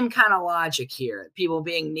 Same kind of logic here. People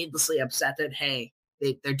being needlessly upset that, hey,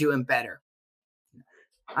 they're doing better.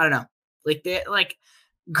 I don't know. Like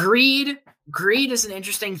greed is an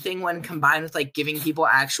interesting thing when combined with like giving people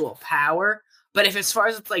actual power. But if as far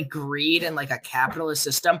as it's like greed and like a capitalist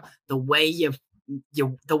system, the way you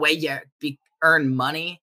earn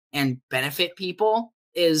money and benefit people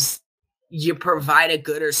is you provide a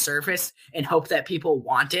good or service and hope that people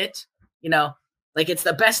want it. Like it's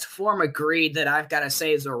the best form of greed that I've got to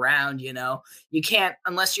say is around. You can't,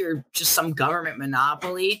 unless you're just some government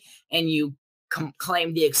monopoly and you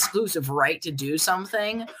claim the exclusive right to do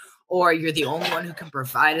something, or you're the only one who can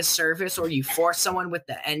provide a service, or you force someone at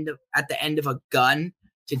the end of a gun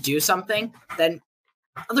to do something, then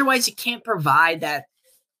otherwise you can't provide that.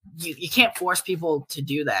 You can't force people to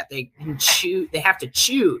do that. They can choose. They have to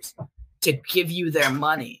choose to give you their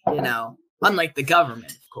money, unlike the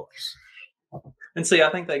government, of course. And see, I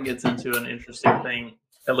think that gets into an interesting thing,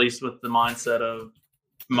 at least with the mindset of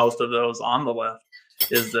most of those on the left,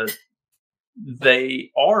 is that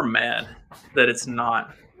they are mad that it's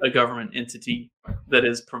not a government entity that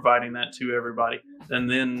is providing that to everybody.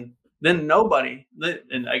 And then nobody,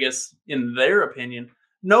 and I guess in their opinion,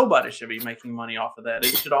 nobody should be making money off of that.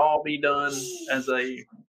 It should all be done as a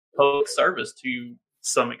public service to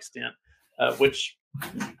some extent, which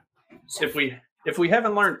if we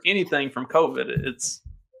haven't learned anything from COVID, it's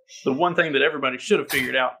the one thing that everybody should have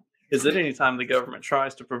figured out is that anytime the government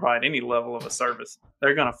tries to provide any level of a service,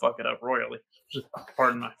 they're going to fuck it up royally. Just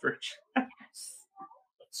pardon my French.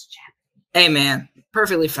 Hey, man,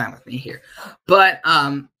 perfectly fine with me here. But,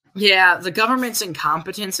 yeah, the government's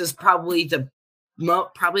incompetence is probably the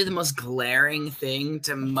most glaring thing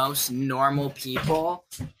to most normal people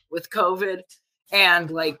with COVID. And,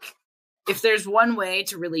 like, if there's one way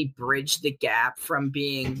to really bridge the gap from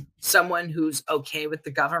being someone who's okay with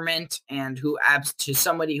the government and to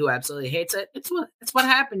somebody who absolutely hates it, it's what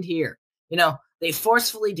happened here. They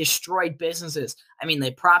forcefully destroyed businesses. I mean,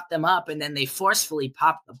 they propped them up and then they forcefully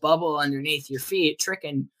popped the bubble underneath your feet,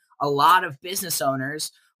 tricking a lot of business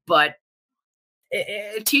owners. But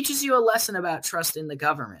it teaches you a lesson about trust in the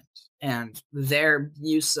government and their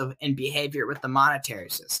use of and behavior with the monetary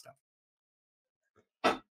system.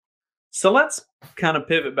 So let's kind of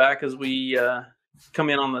pivot back as we come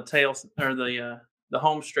in on the tail or the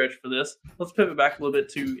home stretch for this. Let's pivot back a little bit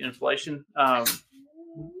to inflation.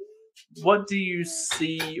 What do you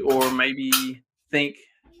see or maybe think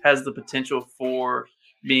has the potential for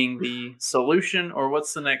being the solution, or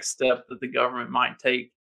what's the next step that the government might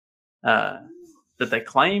take that they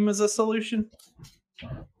claim as a solution?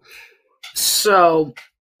 So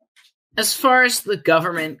as far as the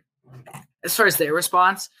government, as far as their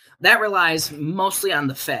response, that relies mostly on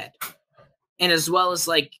the Fed, and as well as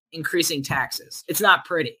like increasing taxes. It's not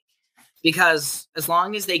pretty because as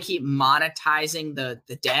long as they keep monetizing the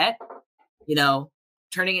debt,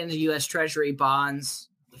 turning into U.S. Treasury bonds,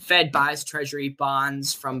 the Fed buys Treasury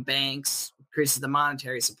bonds from banks, increases the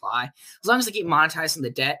monetary supply. As long as they keep monetizing the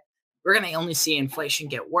debt, we're going to only see inflation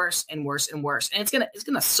get worse and worse and worse. And it's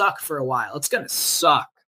going to suck for a while. It's going to suck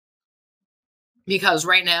because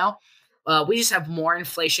right now, we just have more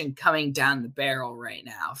inflation coming down the barrel right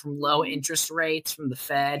now from low interest rates from the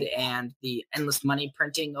Fed and the endless money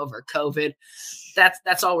printing over COVID.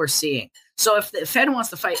 That's all we're seeing. So if the Fed wants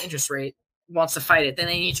to fight it, then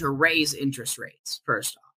they need to raise interest rates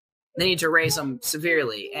first off. They need to raise them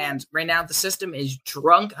severely. And right now the system is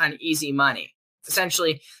drunk on easy money.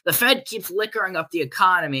 Essentially, the Fed keeps liquoring up the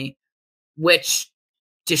economy, which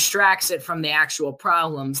distracts it from the actual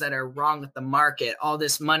problems that are wrong with the market. All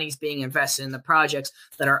this money's being invested in the projects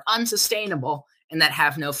that are unsustainable and that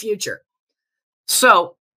have no future.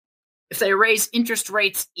 So if they raise interest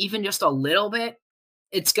rates even just a little bit,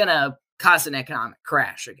 it's going to cause an economic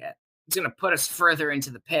crash again. It's going to put us further into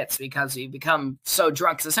the pits because we become so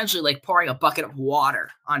drunk. It's essentially like pouring a bucket of water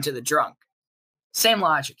onto the drunk. Same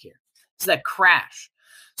logic here. It's that crash.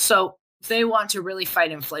 So if they want to really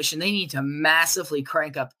fight inflation, they need to massively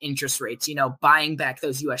crank up interest rates, buying back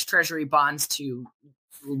those U.S. Treasury bonds to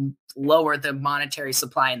lower the monetary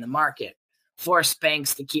supply in the market, force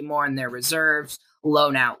banks to keep more in their reserves,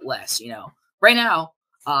 loan out less. Right now,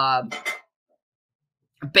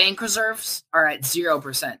 bank reserves are at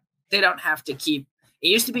 0%. They don't have to keep. It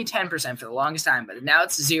used to be 10% for the longest time, but now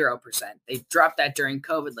it's 0%. They dropped that during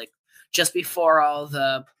COVID, like just before all of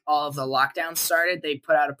the lockdowns started. They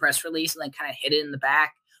put out a press release and then kind of hid it in the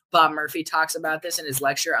back. Bob Murphy talks about this in his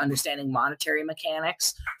lecture, Understanding Monetary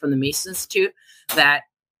Mechanics, from the Mises Institute, that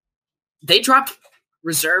they dropped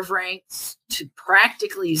reserve rates to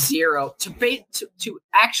practically zero, to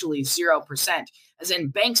actually 0%, as in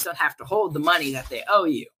banks don't have to hold the money that they owe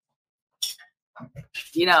you.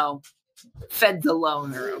 Fed the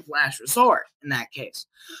loaner of last resort in that case.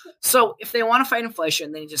 So if they want to fight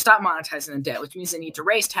inflation, they need to stop monetizing the debt, which means they need to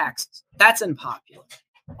raise taxes. That's unpopular.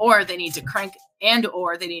 Or they need to crank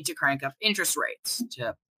up interest rates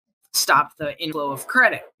to stop the inflow of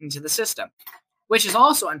credit into the system, which is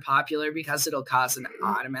also unpopular because it'll cause an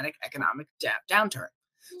automatic economic downturn.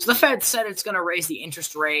 So the Fed said it's going to raise the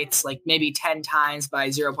interest rates like maybe 10 times by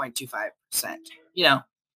 0.25%,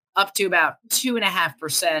 up to about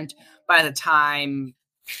 2.5% by the time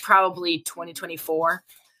probably 2024.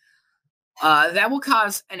 That will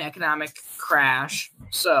cause an economic crash.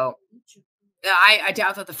 So I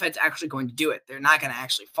doubt that the Fed's actually going to do it. They're not going to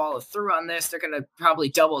actually follow through on this. They're going to probably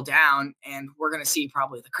double down, and we're going to see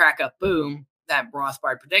probably the crack up boom that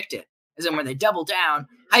Rothbard predicted. As in when they double down,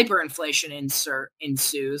 hyperinflation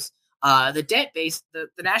ensues. The debt base, the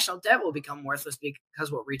national debt will become worthless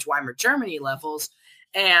because we'll reach Weimar Germany levels.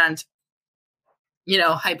 And,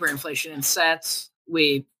 hyperinflation sets,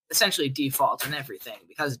 we essentially default on everything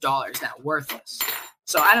because the dollar is now worthless.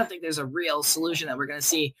 So I don't think there's a real solution that we're going to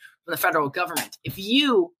see from the federal government. If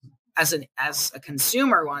you, as a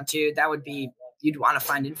consumer, want to, that would be, you'd want to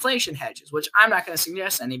find inflation hedges, which I'm not going to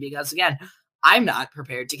suggest any because, again, I'm not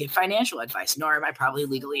prepared to give financial advice, nor am I probably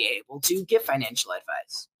legally able to give financial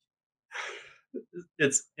advice.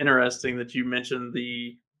 It's interesting that you mentioned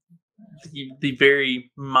the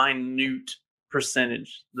very minute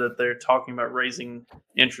percentage that they're talking about raising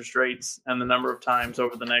interest rates and the number of times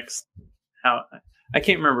over the next, I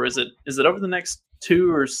can't remember, is it over the next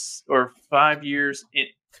 2 or 5 years?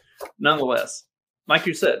 Nonetheless, like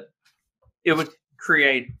you said, it would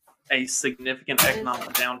create a significant economic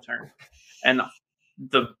downturn. And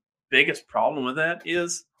the biggest problem with that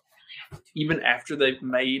is even after they've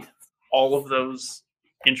made all of those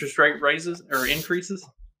interest rate raises or increases,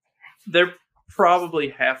 they're probably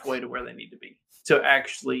halfway to where they need to be to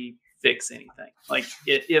actually fix anything. Like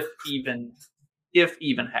if even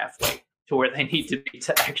halfway to where they need to be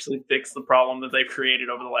to actually fix the problem that they've created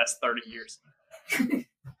over the last 30 years.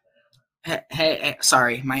 Hey,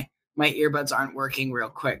 sorry, my earbuds aren't working real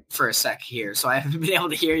quick for a sec here, so I haven't been able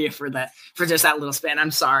to hear you for just that little span. I'm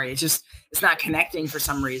sorry. It's not connecting for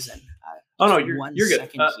some reason. Oh no, you're good.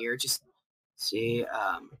 Second here, just see.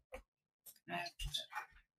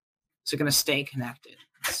 So going to stay connected.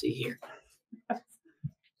 Let's see here.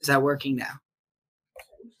 Is that working now?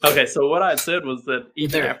 Okay, so what I said was that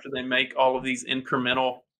even after they make all of these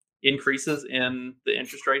incremental increases in the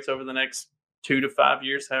interest rates over the next 2 to 5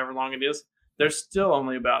 years, however long it is, they're still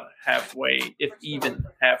only about halfway, if even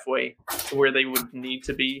halfway, to where they would need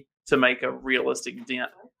to be to make a realistic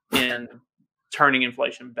dent in turning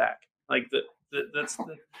inflation back. Like that's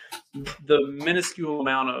the minuscule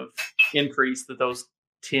amount of increase that those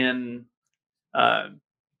 10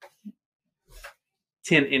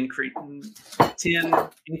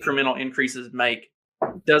 incremental increases make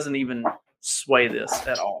doesn't even sway this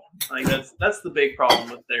at all. Like that's the big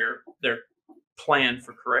problem with their plan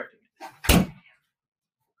for correcting it.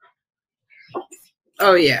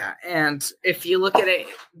 Oh yeah, and if you look at it,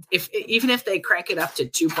 even if they crank it up to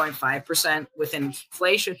 2.5% with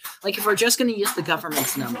inflation, like if we're just going to use the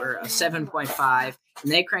government's number of 7.5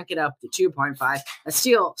 and they crank it up to 2.5, that's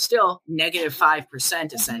still negative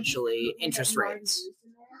 5% essentially interest rates.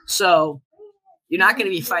 So you're not going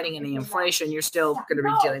to be fighting any inflation. You're still going to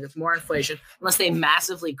be dealing with more inflation unless they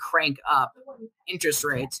massively crank up interest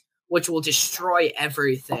rates, which will destroy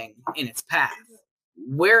everything in its path.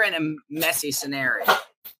 We're in a messy scenario.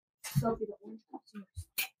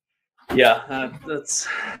 Yeah, that's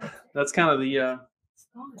kind of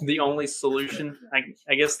the only solution.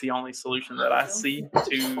 I guess the only solution that I see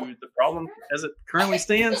to the problem as it currently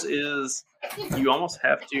stands is you almost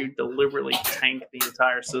have to deliberately tank the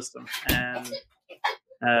entire system and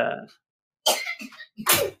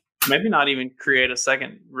maybe not even create a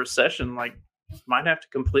second recession. Like, might have to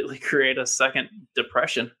completely create a second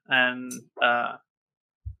depression, and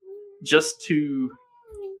just to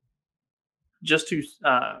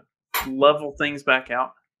level things back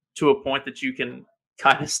out to a point that you can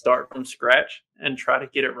kind of start from scratch and try to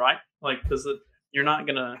get it right. Like, because you're not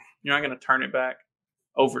gonna turn it back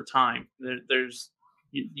over time.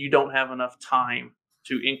 You don't have enough time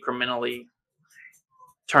to incrementally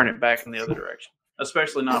turn it back in the other direction,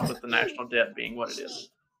 especially not with the national debt being what it is.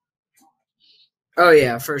 Oh,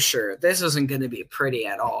 yeah, for sure. This isn't going to be pretty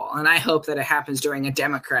at all. And I hope that it happens during a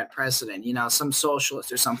Democrat president, some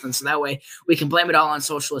socialist or something. So that way we can blame it all on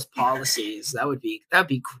socialist policies. That would be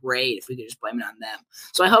great if we could just blame it on them.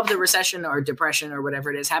 So I hope the recession or depression or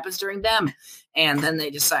whatever it is happens during them. And then they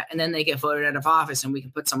decide, and then they get voted out of office, and we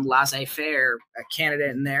can put some laissez-faire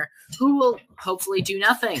candidate in there who will hopefully do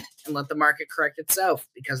nothing and let the market correct itself,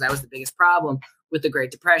 because that was the biggest problem with the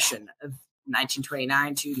Great Depression of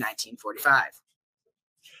 1929 to 1945.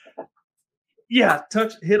 Yeah,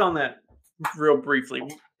 hit on that real briefly.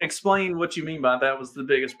 Explain what you mean by that was the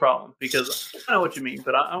biggest problem, because I know what you mean,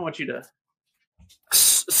 but I want you to.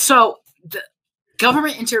 So the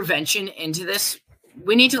government intervention into this,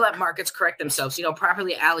 we need to let markets correct themselves,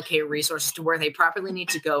 properly allocate resources to where they properly need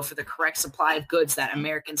to go for the correct supply of goods that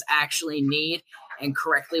Americans actually need and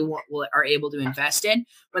correctly are able to invest in.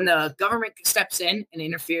 When the government steps in and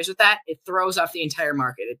interferes with that, it throws off the entire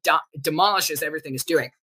market. It demolishes everything it's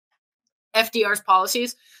doing. FDR's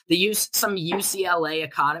policies, some UCLA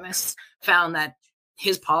economists found that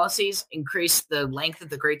his policies increased the length of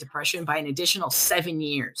the Great Depression by an additional 7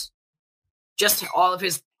 years. Just all of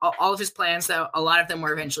his plans, though, a lot of them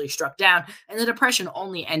were eventually struck down, and the Depression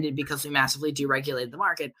only ended because we massively deregulated the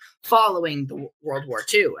market following the World War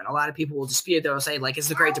II. And a lot of people will dispute, they'll say, like, it's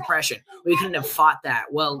the Great Depression. We couldn't have fought that.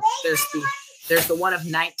 Well, there's the one of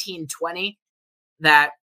 1920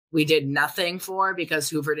 that we did nothing for because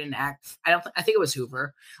Hoover didn't act. I think it was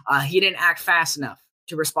Hoover. He didn't act fast enough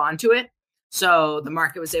to respond to it. So the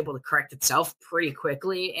market was able to correct itself pretty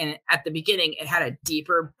quickly. And at the beginning, it had a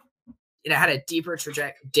deeper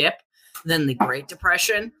dip than the Great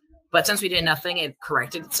Depression. But since we did nothing, it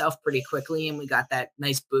corrected itself pretty quickly. And we got that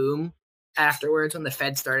nice boom afterwards when the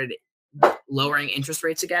Fed started lowering interest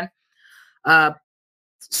rates again.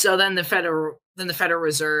 So then the Federal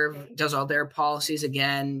Reserve does all their policies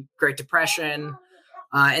again, Great Depression.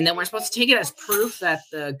 And then we're supposed to take it as proof that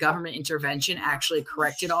the government intervention actually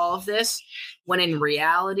corrected all of this, when in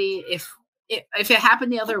reality, if it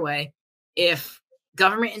happened the other way, if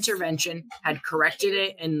government intervention had corrected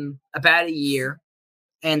it in about a year,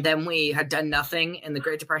 and then we had done nothing, and the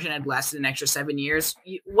Great Depression had lasted an extra 7 years,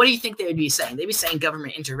 what do you think they would be saying? They'd be saying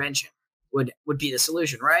government intervention would be the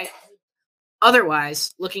solution, right?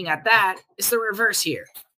 Otherwise, looking at that, it's the reverse here.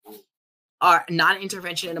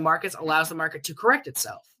 Non-intervention in the markets allows the market to correct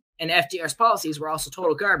itself. And FDR's policies were also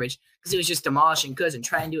total garbage because he was just demolishing goods and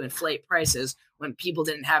trying to inflate prices when people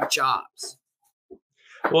didn't have jobs.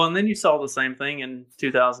 Well, and then you saw the same thing in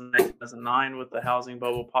 2008, 2009 with the housing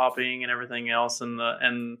bubble popping and everything else, and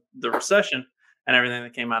the recession and everything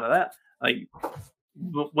that came out of that. Like,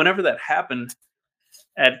 whenever that happened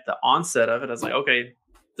at the onset of it, I was like, okay,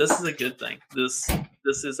 this is a good thing. This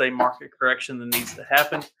is a market correction that needs to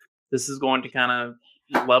happen. This is going to kind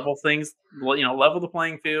of level things, level the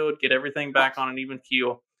playing field, get everything back on an even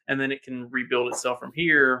keel, and then it can rebuild itself from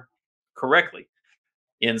here correctly.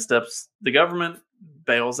 In steps the government,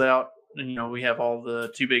 bails out. We have all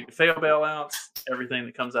the too big to fail bailouts, everything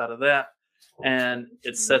that comes out of that, and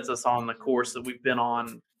it sets us on the course that we've been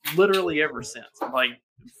on literally ever since. Like,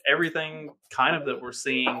 everything kind of that we're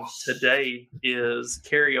seeing today is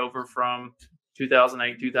carryover from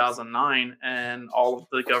 2008, 2009, and all of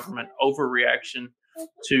the government overreaction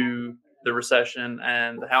to the recession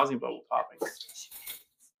and the housing bubble popping.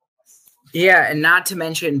 Yeah, and not to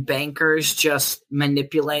mention bankers just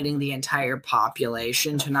manipulating the entire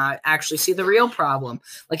population to not actually see the real problem.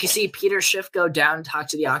 Like, you see Peter Schiff go down and talk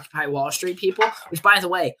to the Occupy Wall Street people, which, by the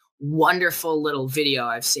way, wonderful little video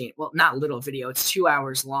I've seen. Well, not little video. It's 2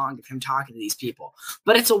 hours long of him talking to these people,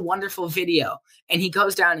 but it's a wonderful video. And he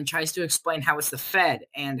goes down and tries to explain how it's the Fed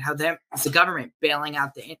and how it's the government bailing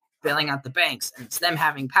out the banks, and it's them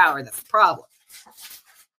having power that's the problem.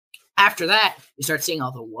 After that, you start seeing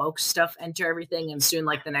all the woke stuff enter everything, and soon,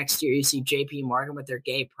 like the next year, you see J.P. Morgan with their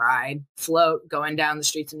gay pride float going down the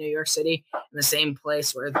streets of New York City in the same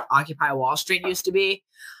place where the Occupy Wall Street used to be.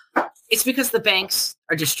 It's because the banks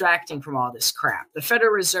are distracting from all this crap. The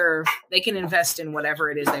Federal Reserve, they can invest in whatever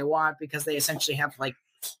it is they want because they essentially have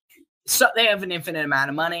they have an infinite amount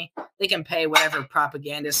of money. They can pay whatever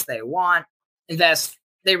propagandists they want, invest.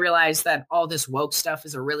 They realize that all this woke stuff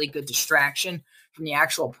is a really good distraction from the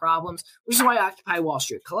actual problems, which is why Occupy Wall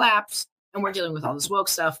Street collapsed. And we're dealing with all this woke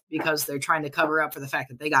stuff because they're trying to cover up for the fact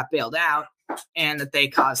that they got bailed out and that they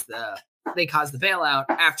caused the bailout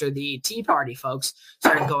after the Tea Party folks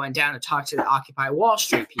started going down to talk to the Occupy Wall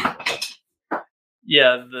Street people.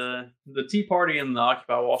 Yeah, the Tea Party and the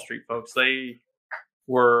Occupy Wall Street folks, they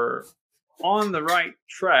were on the right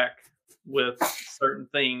track with certain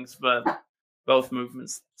things, but both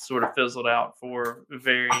movements sort of fizzled out for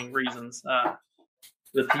varying reasons.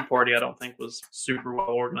 The Tea Party, I don't think, was super well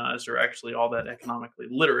organized or actually all that economically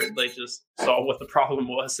literate. They just saw what the problem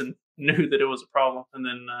was and knew that it was a problem. And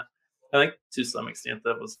then I think to some extent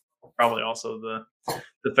that was probably also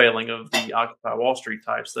the failing of the Occupy Wall Street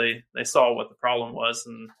types. They saw what the problem was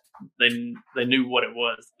and they knew what it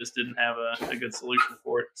was, just didn't have a good solution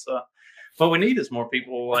for it. So what we need is more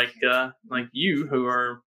people like you who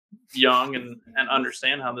are young and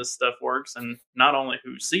understand how this stuff works, and not only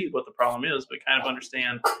who see what the problem is, but kind of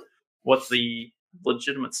understand what the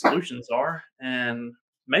legitimate solutions are, and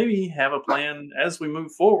maybe have a plan as we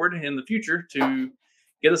move forward in the future to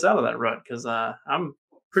get us out of that rut. Because I'm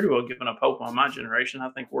pretty well giving up hope on my generation. I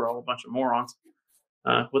think we're all a bunch of morons,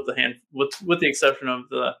 with the exception of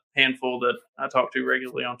the handful that I talk to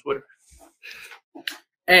regularly on Twitter.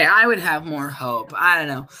 Hey, I would have more hope. I don't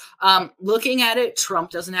know. Looking at it,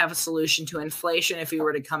 Trump doesn't have a solution to inflation if he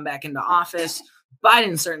were to come back into office.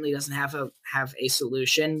 Biden certainly doesn't have a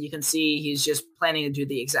solution. You can see he's just planning to do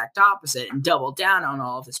the exact opposite and double down on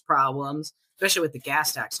all of his problems, especially with the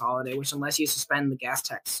gas tax holiday, which unless you suspend the gas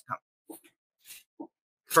tax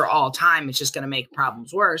for all time, it's just going to make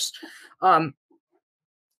problems worse. But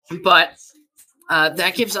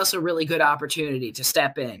that gives us a really good opportunity to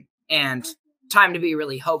step in and time to be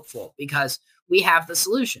really hopeful, because we have the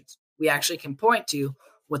solutions. We actually can point to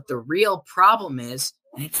what the real problem is,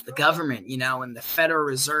 and it's the government, and the Federal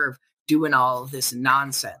Reserve doing all of this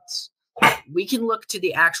nonsense. We can look to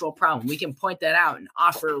the actual problem. We can point that out and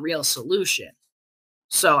offer a real solution.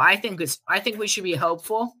 So I think we should be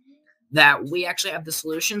hopeful that we actually have the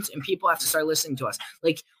solutions, and people have to start listening to us.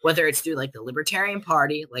 Like whether it's through like the Libertarian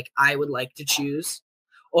Party, like I would like to choose,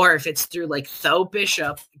 or if it's through like Tho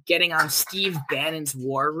Bishop getting on Steve Bannon's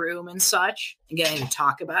War Room and such, and getting to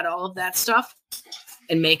talk about all of that stuff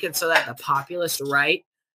and make it so that the populist right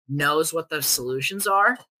knows what the solutions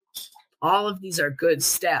are. All of these are good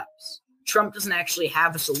steps. Trump doesn't actually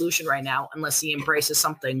have a solution right now unless he embraces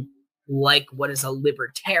something like what is a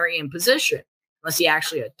libertarian position, unless he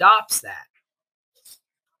actually adopts that.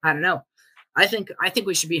 I don't know. I think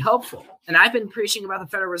we should be hopeful. And I've been preaching about the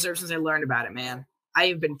Federal Reserve since I learned about it, man. I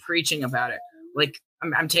have been preaching about it. Like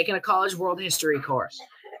I'm taking a college world history course,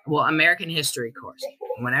 American history course.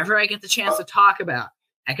 Whenever I get the chance to talk about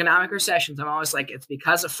economic recessions, I'm always like, it's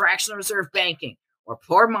because of fractional reserve banking or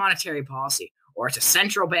poor monetary policy, or it's a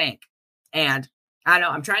central bank. And I know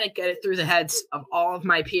I'm trying to get it through the heads of all of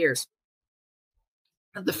my peers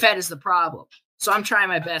that the Fed is the problem. So I'm trying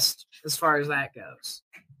my best as far as that goes.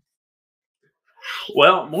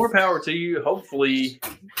 Well, more power to you. Hopefully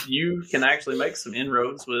you can actually make some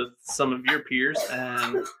inroads with some of your peers,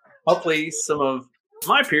 and hopefully some of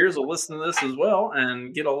my peers will listen to this as well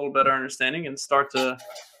and get a little better understanding and start to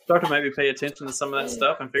maybe pay attention to some of that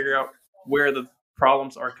stuff and figure out where the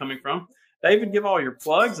problems are coming from. David, give all your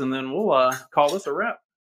plugs, and then we'll call this a wrap.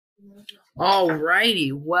 All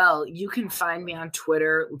righty. Well, you can find me on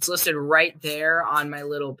Twitter. It's listed right there on my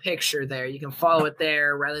little picture there. You can follow it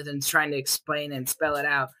there rather than trying to explain and spell it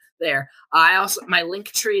out there. My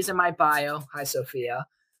link tree is in my bio. Hi, Sophia.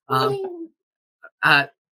 I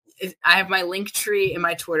have my link tree in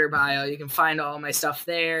my Twitter bio. You can find all my stuff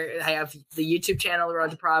there. I have the YouTube channel, The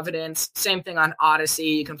Road to Providence. Same thing on Odyssey.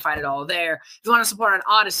 You can find it all there. If you want to support on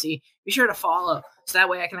Odyssey, be sure to follow. So that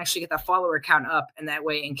way I can actually get that follower count up. And that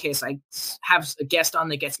way, in case I have a guest on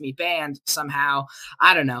that gets me banned somehow,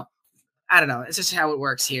 I don't know. I don't know. It's just how it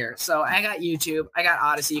works here. So I got YouTube. I got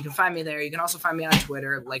Odyssey. You can find me there. You can also find me on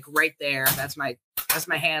Twitter, like right there. That's my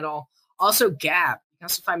handle. Also Gab. You can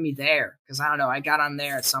also find me there because I don't know. I got on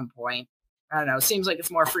there at some point. I don't know. It seems like it's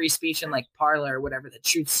more free speech than like Parler or whatever the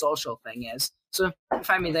Truth Social thing is. So you can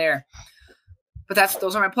find me there. But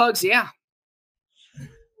those are my plugs. Yeah.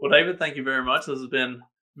 Well, David, thank you very much. This has been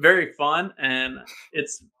very fun, and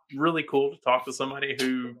it's really cool to talk to somebody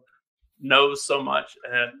who knows so much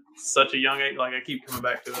at such a young age. Like, I keep coming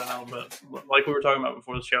back to it now, but like we were talking about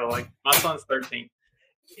before the show, like my son's 13.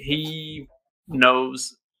 He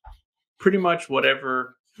knows pretty much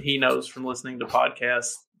whatever he knows from listening to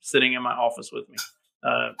podcasts sitting in my office with me,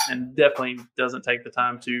 and definitely doesn't take the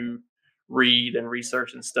time to read and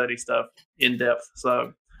research and study stuff in depth.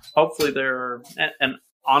 So hopefully and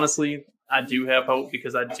honestly, I do have hope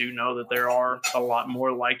because I do know that there are a lot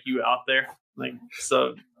more like you out there. Like,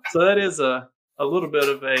 so that is a little bit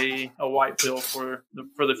of a white pill for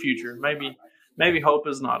the future. Maybe hope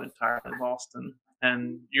is not entirely lost,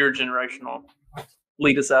 and your generation will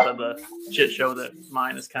lead us out of the shit show that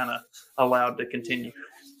mine is kind of allowed to continue.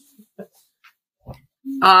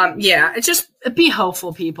 Yeah, it's just be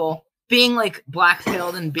hopeful, people. Being like black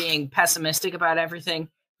pilled and being pessimistic about everything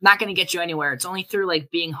not going to get you anywhere. It's only through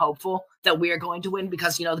like being hopeful that we are going to win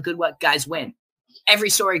because the good guys win. Every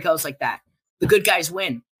story goes like that. The good guys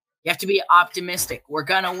win. You have to be optimistic. We're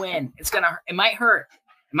going to win. It might hurt.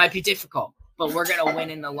 It might be difficult, but we're going to win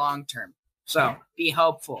in the long term. So be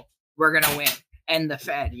hopeful. We're going to win. End the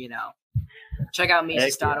Fed, Check out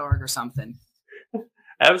Mises.org or something.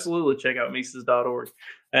 Absolutely. Check out Mises.org.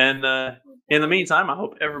 And in the meantime, I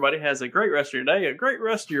hope everybody has a great rest of your day, a great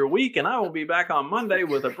rest of your week. And I will be back on Monday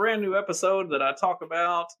with a brand new episode that I talk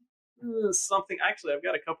about something. Actually, I've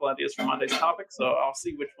got a couple ideas for Monday's topic, so I'll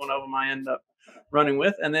see which one of them I end up running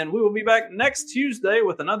with. And then we will be back next Tuesday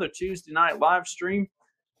with another Tuesday night live stream.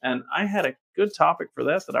 And I had a good topic for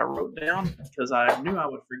that I wrote down because I knew I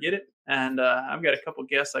would forget it. And I've got a couple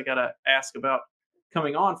guests I got to ask about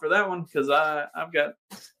coming on for that one because I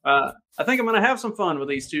think I'm going to have some fun with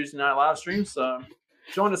these Tuesday night live streams. So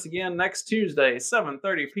join us again next Tuesday,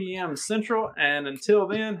 7:30 p.m. Central. And until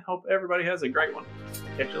then, hope everybody has a great one.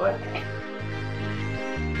 Catch you later.